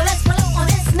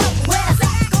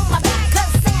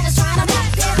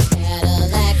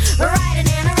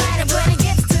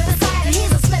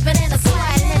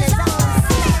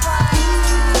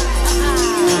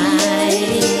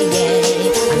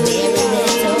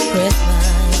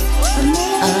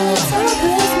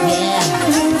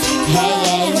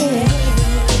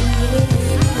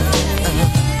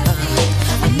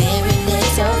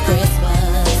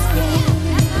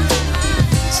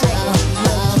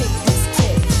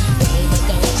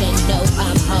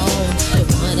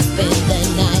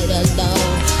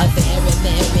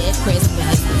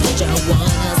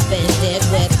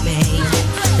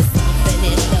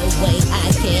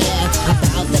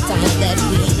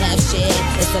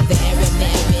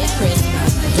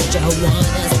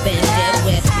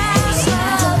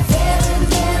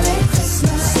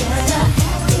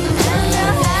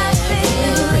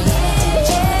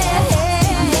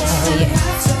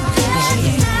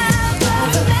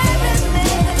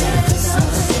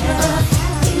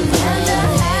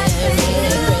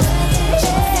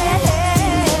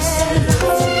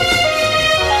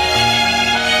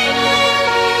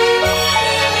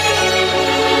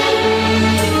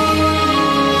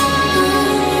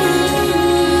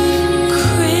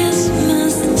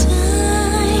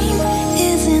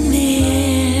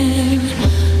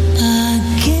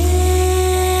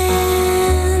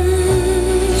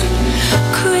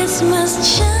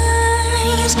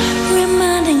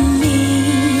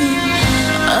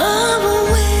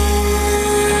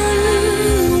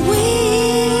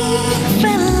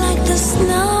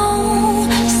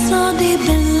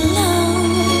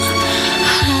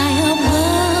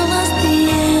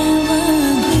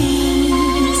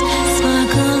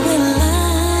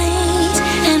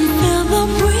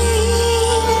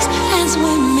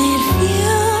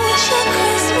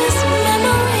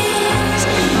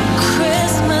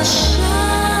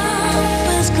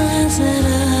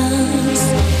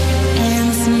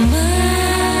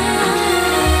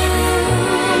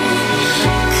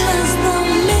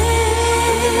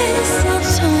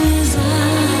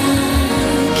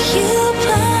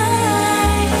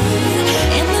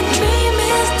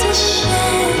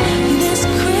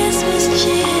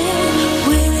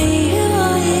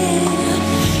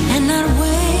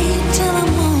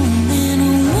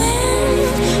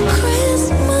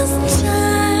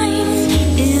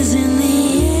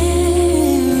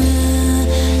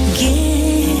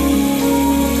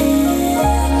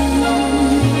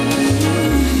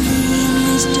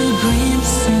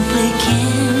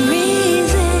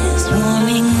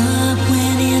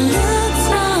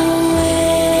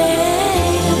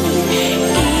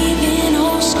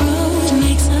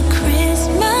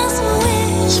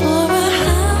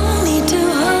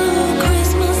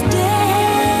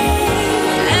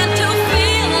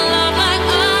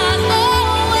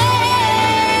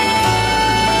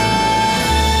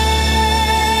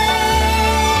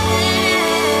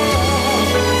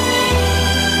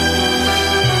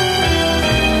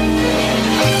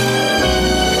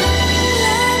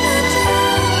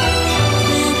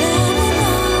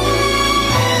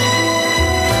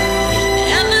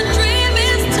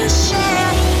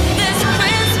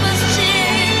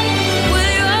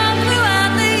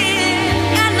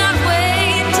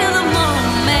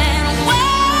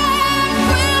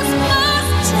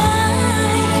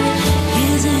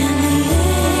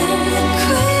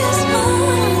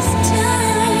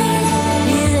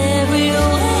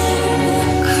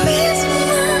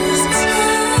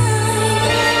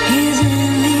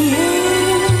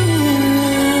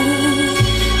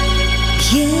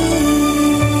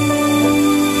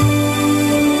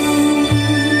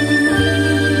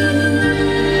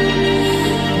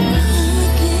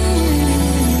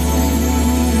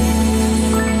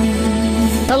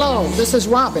 Hello, this is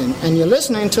Robin, and you're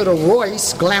listening to the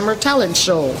Royce Glamour Talent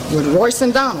Show with Royce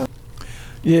and Donald.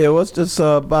 Yeah, what's this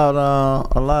about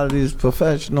a lot of these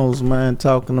professionals, man,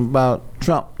 talking about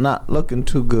Trump not looking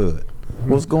too good?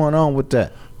 What's going on with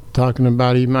that? Talking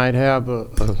about he might have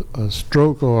a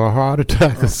stroke or a heart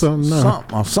attack or something.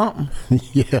 Something.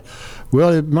 Yeah. Well,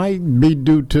 it might be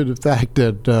due to the fact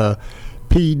that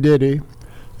P. Diddy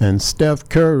and Steph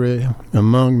Curry,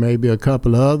 among maybe a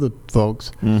couple of other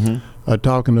folks, are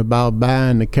talking about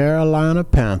buying the Carolina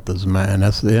Panthers, man.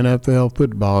 That's the NFL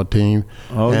football team.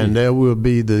 And there will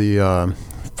be the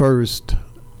first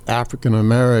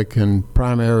African-American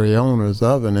primary owners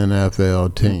of an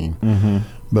NFL team.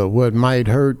 But what might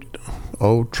hurt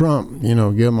old Trump, give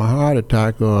him a heart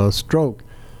attack or a stroke,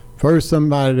 first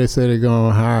somebody they say they're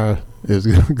going to hire is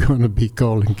going to be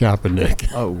Colin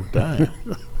Kaepernick. Oh, damn.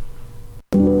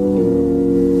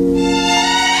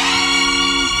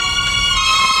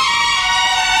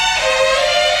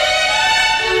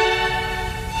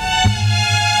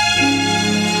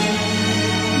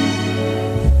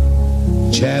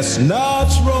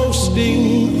 Chestnuts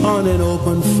roasting on an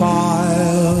open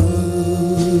fire,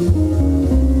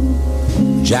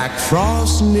 Jack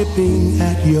Frost nipping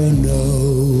at your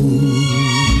nose,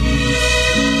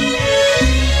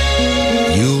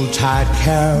 Yuletide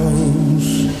carols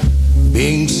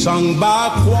being sung by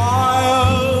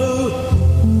choir,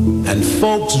 and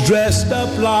folks dressed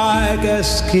up like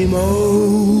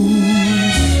Eskimos.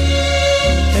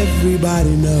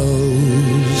 Everybody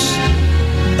knows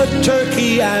a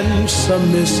turkey and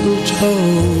some mistletoe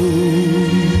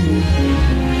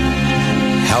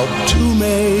help to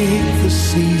make the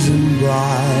season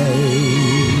bright.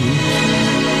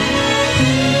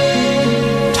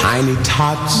 Tiny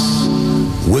tots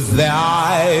with their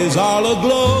eyes all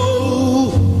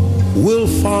aglow will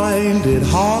find it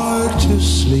hard to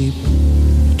sleep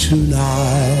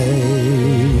tonight.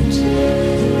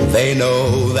 They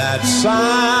know that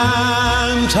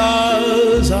Santa's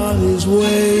on his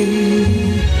way.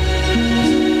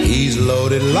 He's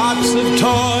loaded lots of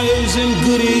toys and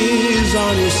goodies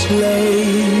on his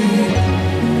sleigh.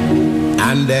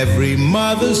 And every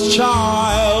mother's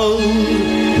child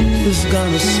is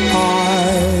gonna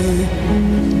spy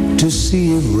to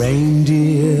see if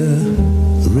reindeer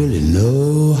really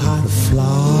know how to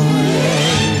fly.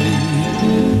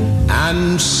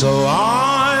 And so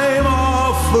I'm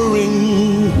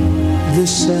offering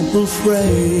this simple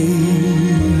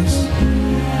phrase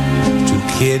to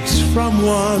kids from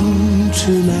 1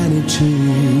 to 92.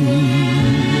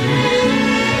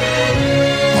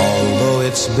 Although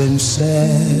it's been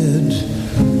said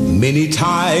many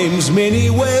times, many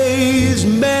ways,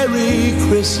 Merry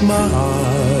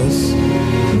Christmas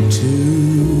to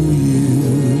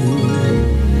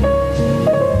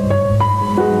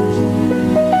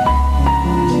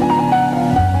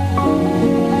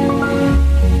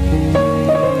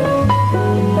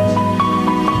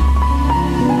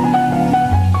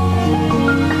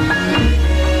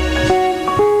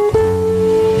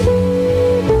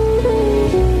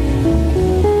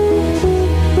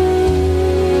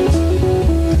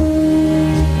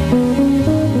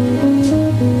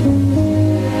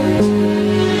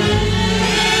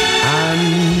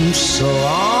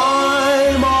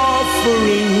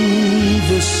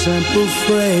simple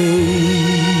phrase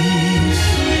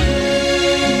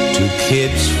to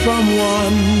kids from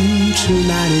 1 to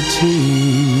 92.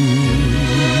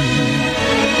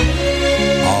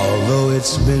 Although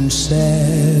it's been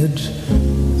said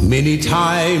many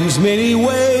times, many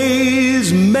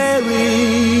ways,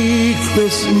 Merry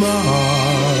Christmas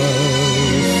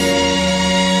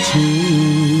to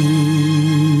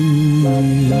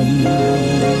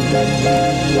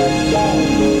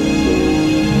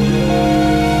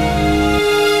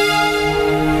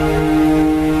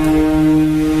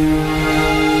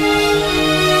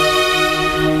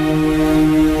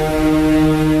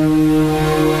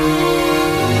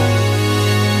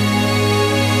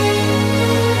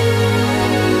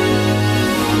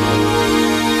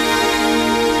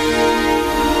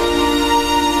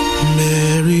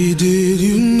Mary, did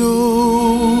you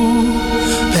know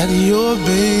that your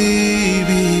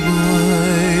baby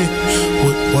boy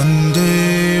would one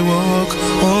day walk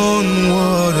on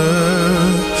water?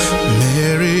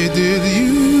 Mary, did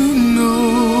you know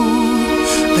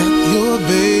that your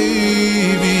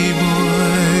baby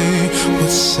boy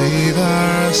would save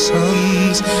our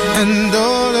sons and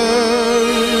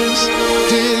daughters?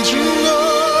 Did you know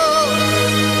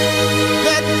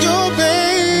that your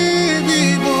baby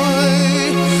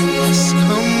boy must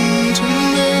come to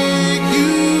make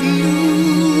you new?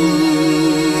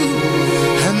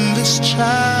 And this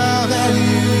child that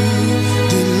you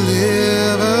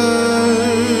delivered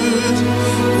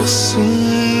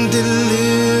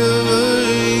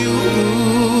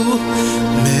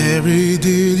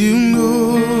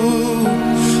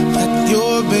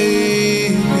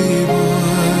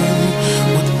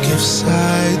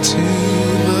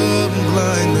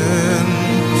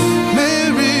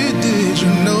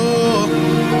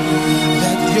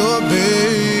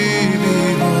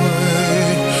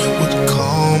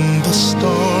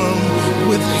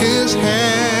his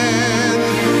hand.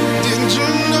 Didn't you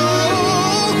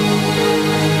know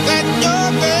that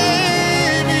your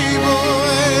baby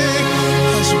boy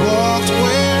has walked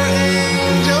where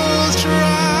angels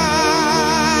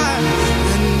try?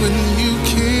 And when you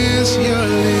kiss your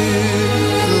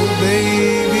little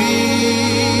baby,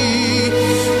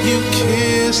 you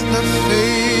kiss the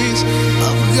face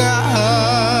of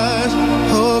God.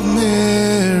 Oh,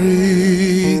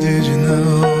 Mary, did you know?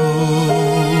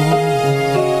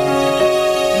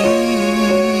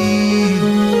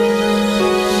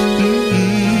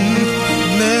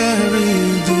 Mary,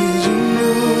 did you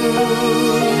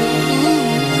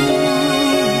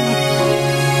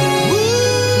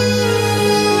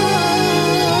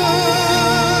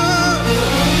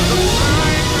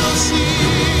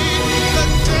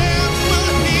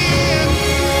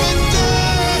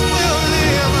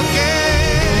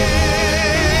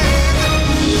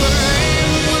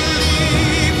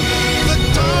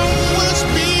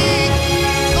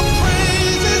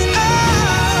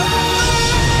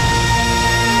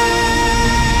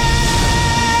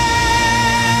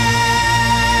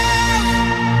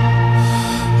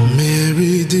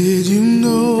Mary, did you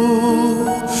know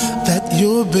that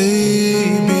your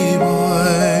baby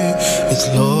boy is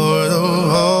Lord of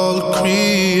all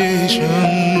creation?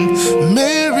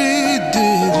 Mary,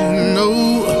 did you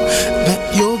know that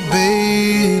your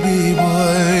baby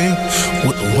boy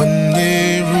would one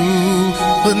day rule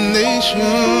the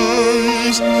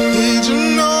nations? Did you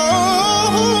know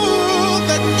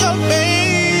that your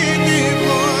baby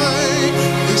boy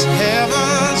is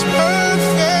heaven's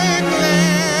perfect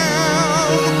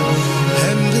lamb?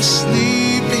 And the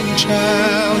sleeping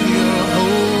child you're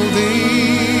holding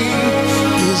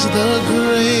is the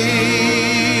great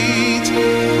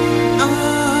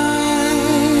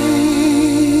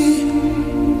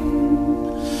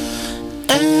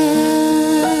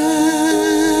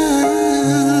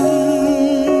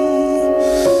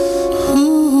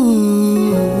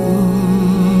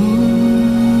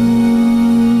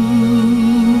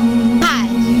Hi,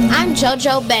 I'm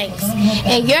JoJo Banks,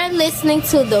 and you're listening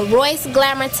to the Royce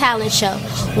Glamour Talent Show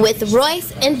with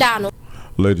Royce and Donald.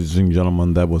 Ladies and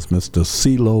gentlemen, that was Mr.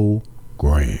 CeeLo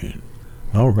Green.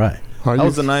 All right. That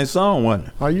was a nice song, wasn't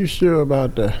it? Are you sure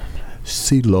about that?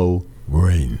 CeeLo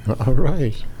Green. All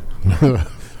right.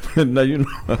 Now, you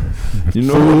know.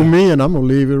 Fool me, and I'm gonna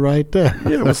leave it right there.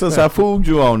 Yeah, well, since I fooled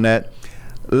you on that,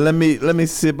 let me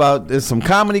see about there's some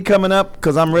comedy coming up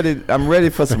because I'm ready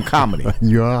for some comedy.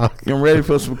 You are. I'm ready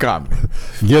for some comedy.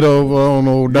 Get over on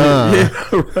old Don. Yeah,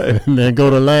 right. And then go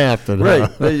to laughter. Right,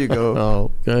 there you go.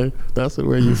 Oh, okay, that's the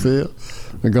way you feel.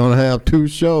 We're gonna have 2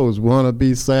 shows. One will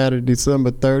be Saturday,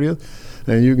 December 30th,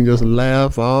 and you can just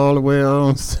laugh all the way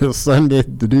on till Sunday,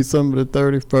 December the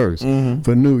 31st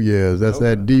for New Year's. That's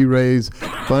at D-Ray's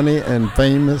Funny and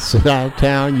Famous out of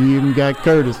town. You even got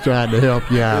Curtis trying to help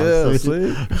you out. Yeah,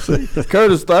 see?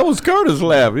 Curtis, that was Curtis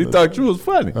laughing. He thought you was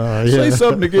funny. Yeah. Say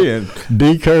something again.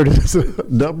 D. Curtis. Wait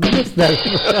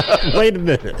a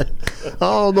minute. I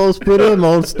almost put him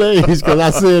on stage because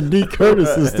I said D.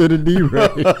 Curtis instead of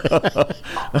D-Ray.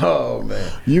 Oh,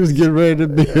 man. You was getting ready to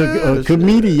be a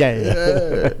comedian.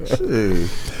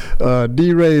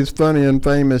 D-Ray's Funny and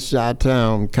Famous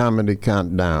Chi-Town Comedy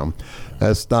Countdown.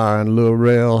 That's starring Lil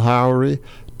Rel Howery,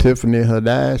 Tiffany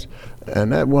Haddish,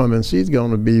 and that woman, she's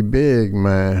going to be big,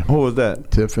 man. Who was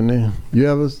that? Tiffany. You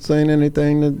ever seen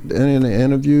anything, any of the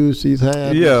interviews she's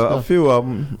had? Yeah, a few of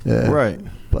them. Yeah. Right.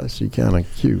 Plus, she kind of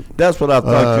cute. That's what I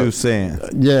thought you were saying.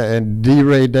 Yeah, and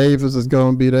D-Ray Davis is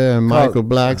going to be there, and Michael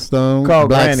Blackstone. Call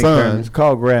Blackson. Granny Curtis.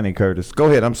 Call Granny Curtis. Go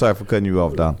ahead. I'm sorry for cutting you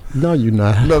off, Don. No, you're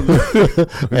not.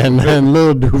 and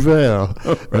Lil Duval.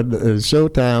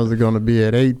 Showtimes are going to be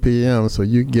at 8 p.m., so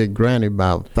you can get Granny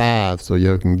about 5, so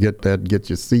you can get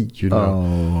your seat, you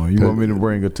know. Oh, you want me to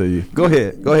bring it to you? Go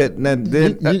ahead. Go ahead. Now,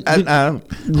 you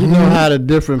know how the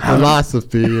different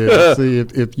philosophy is. See,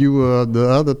 if you were the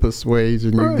other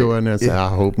persuasion, you go in there and say, I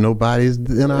hope nobody's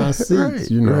in our seats,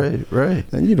 you know. Right.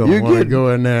 And you don't want to go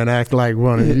in there and act like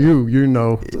one of you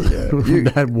know.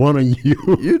 That one of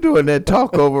you. You doing that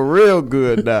talk over real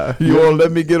good now. You won't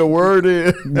let me get a word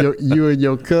in? You and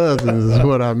your cousins is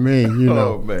what I mean, you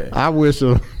know. Oh, man. I wish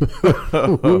who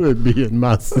would be in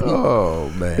my seat.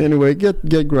 Oh, man. Anyway,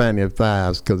 get Granny at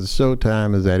 5 because the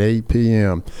showtime is at 8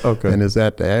 p.m. Okay. And it's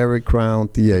at the Eric Crown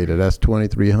Theater. That's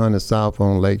 2300 South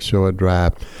on Lakeshore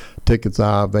Drive. Tickets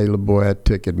are available at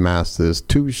Ticketmaster. It's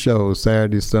 2 shows,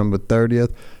 Saturday, December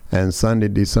 30th and Sunday,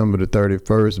 December the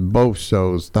 31st. Both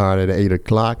shows start at 8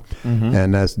 o'clock.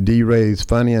 And that's D-Ray's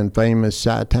Funny and Famous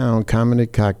Chi-Town Comedy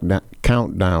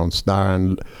Countdown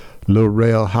starring Lil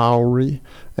Rel Howery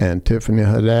and Tiffany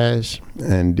Haddish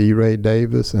and D. Ray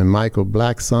Davis and Michael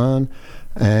Blackson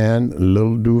and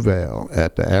Lil Duval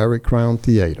at the Arid Crown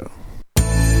Theater.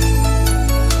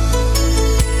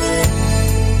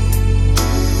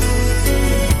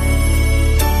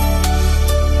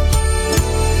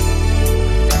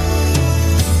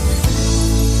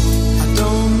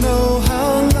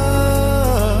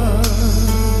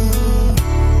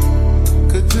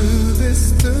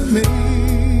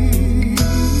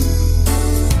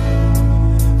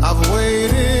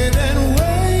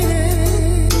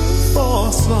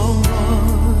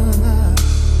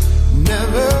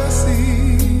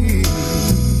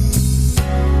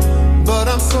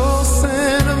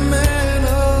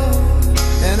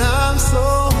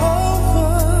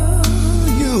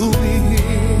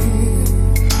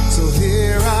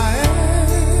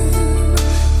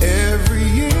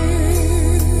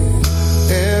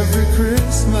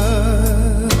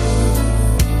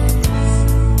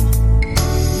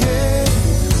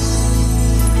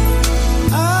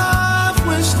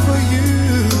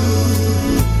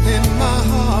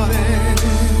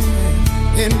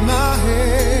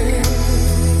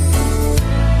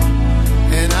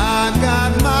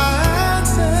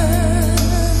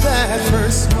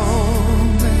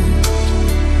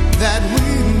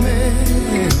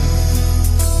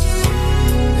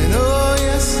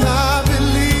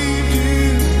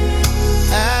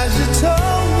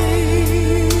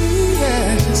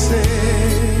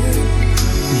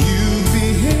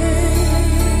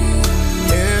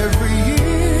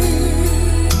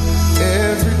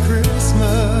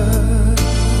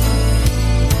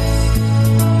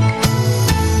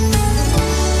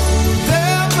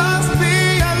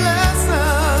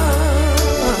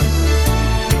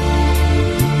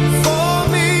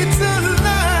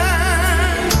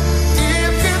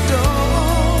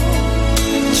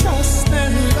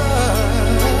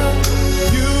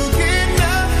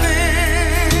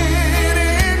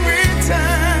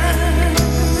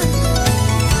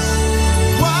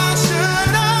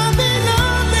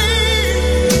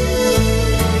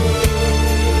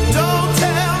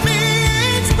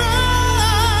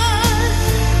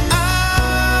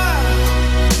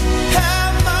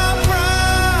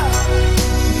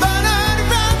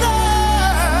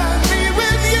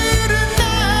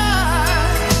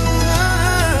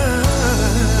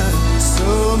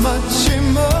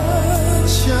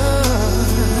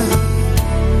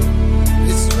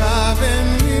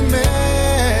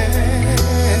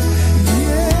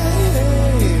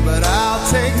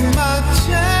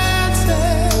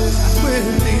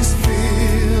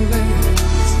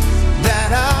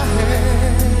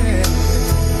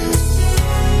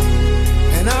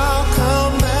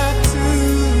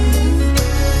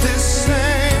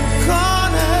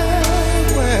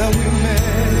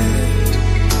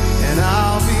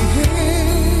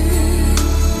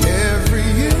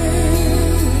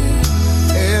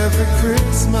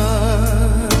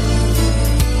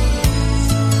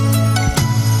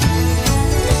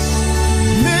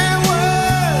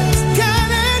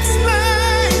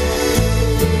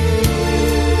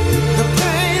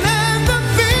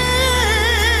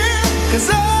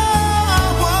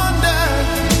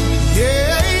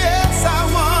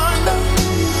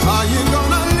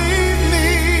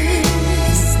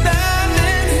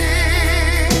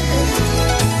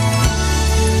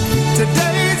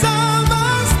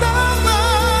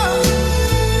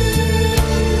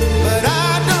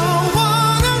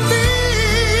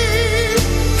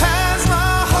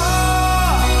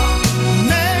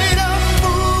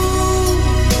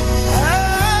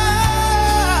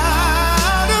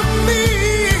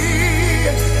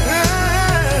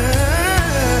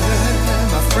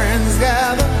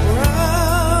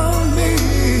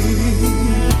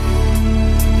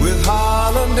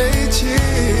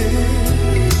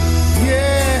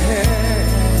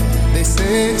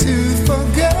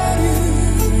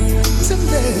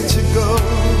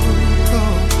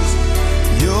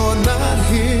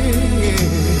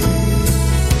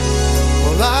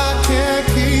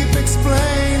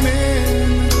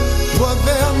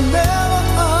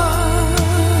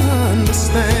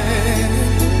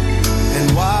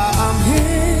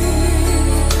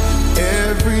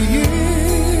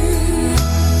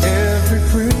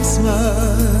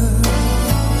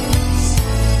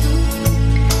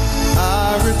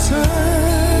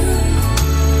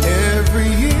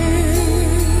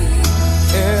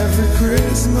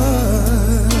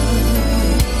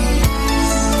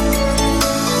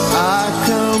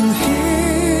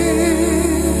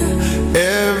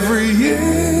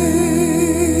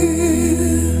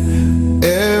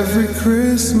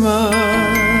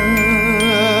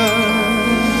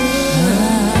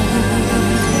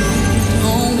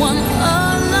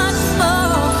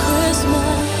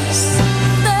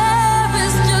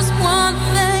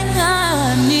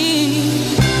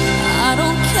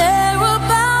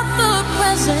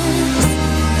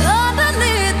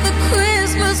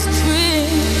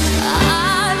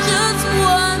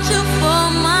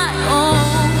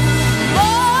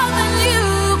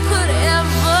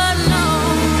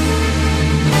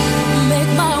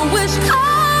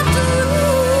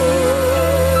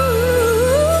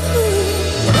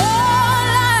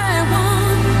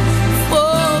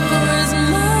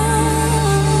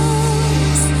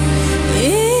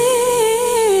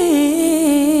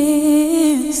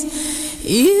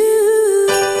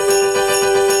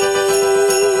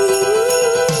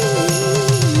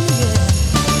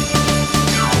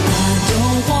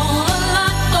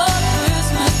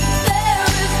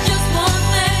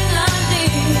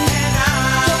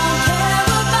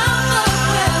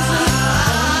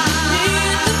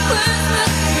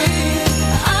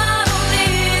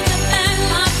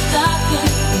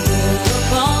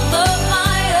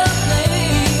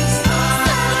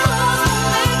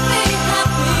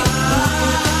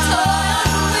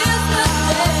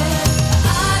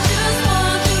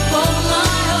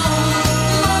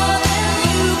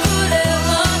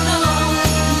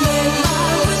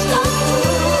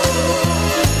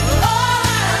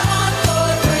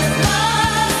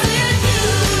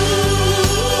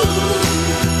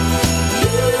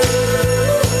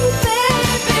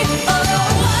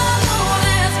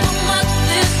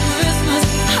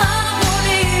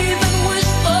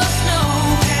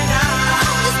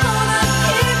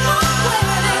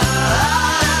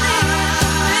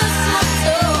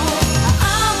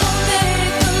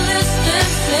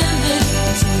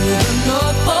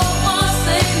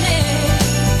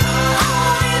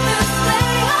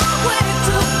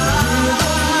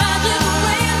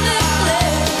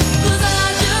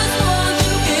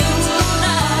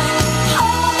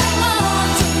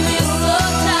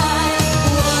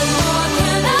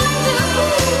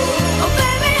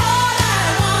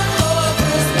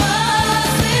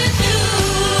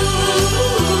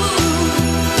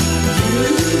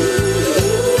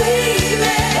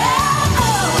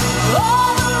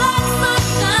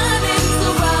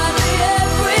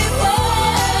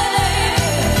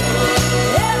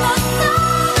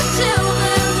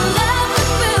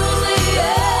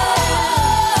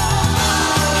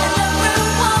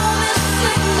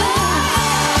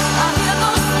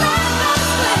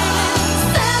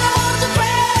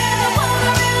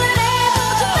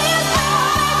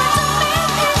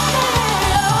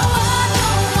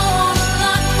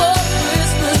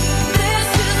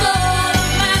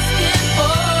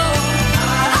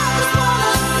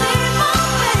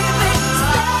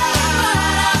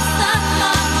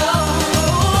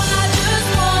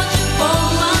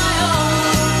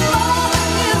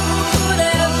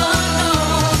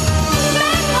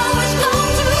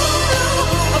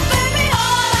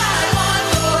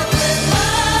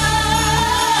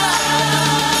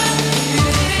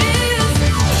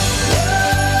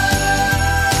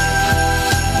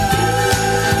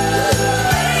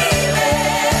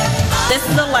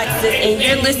 Moses, and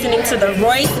you're listening to the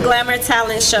Royce Glamour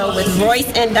Talent Show with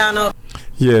Royce and Donald.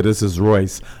 Yeah, this is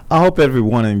Royce. I hope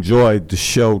everyone enjoyed the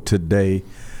show today.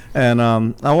 And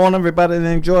I want everybody to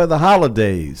enjoy the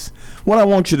holidays. What I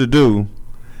want you to do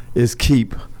is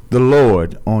keep the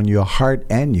Lord on your heart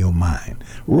and your mind.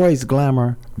 Royce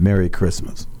Glamour, Merry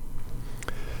Christmas.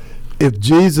 If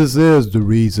Jesus is the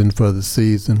reason for the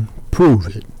season,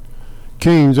 prove it.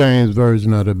 King James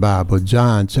Version of the Bible,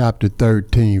 John chapter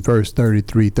 13, verse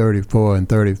 33, 34, and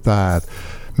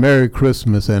 35. Merry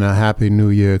Christmas and a Happy New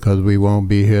Year, because we won't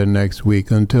be here next week.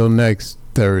 Until next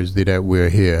Thursday that we're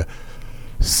here.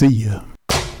 See ya.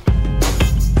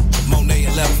 Monet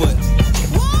and left foot.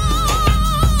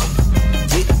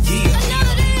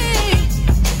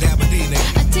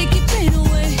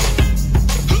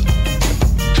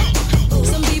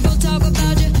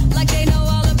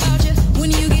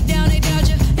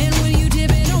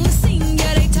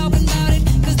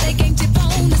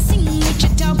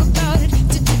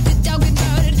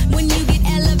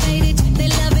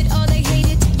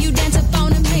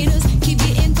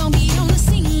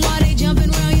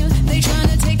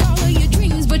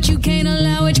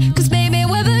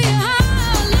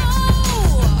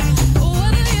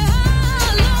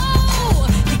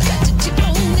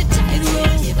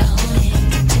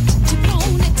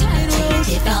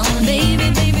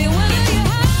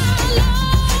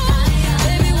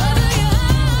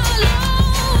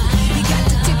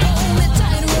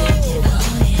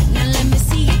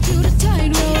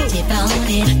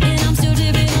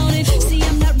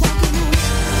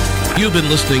 You've been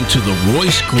listening to the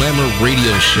Royce Glamour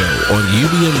Radio Show on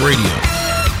UBM Radio.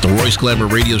 The Royce Glamour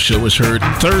Radio Show is heard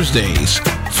Thursdays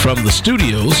from the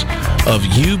studios of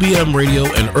UBM Radio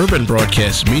and Urban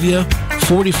Broadcast Media,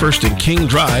 41st and King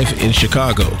Drive in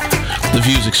Chicago. The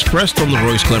views expressed on the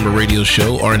Royce Glamour Radio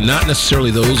Show are not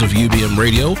necessarily those of UBM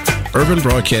Radio, Urban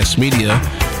Broadcast Media,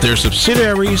 their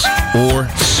subsidiaries, or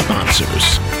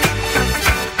sponsors.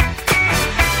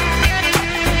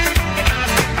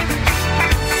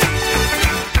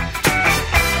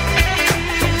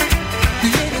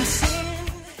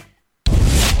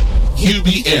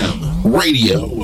 UBM Radio.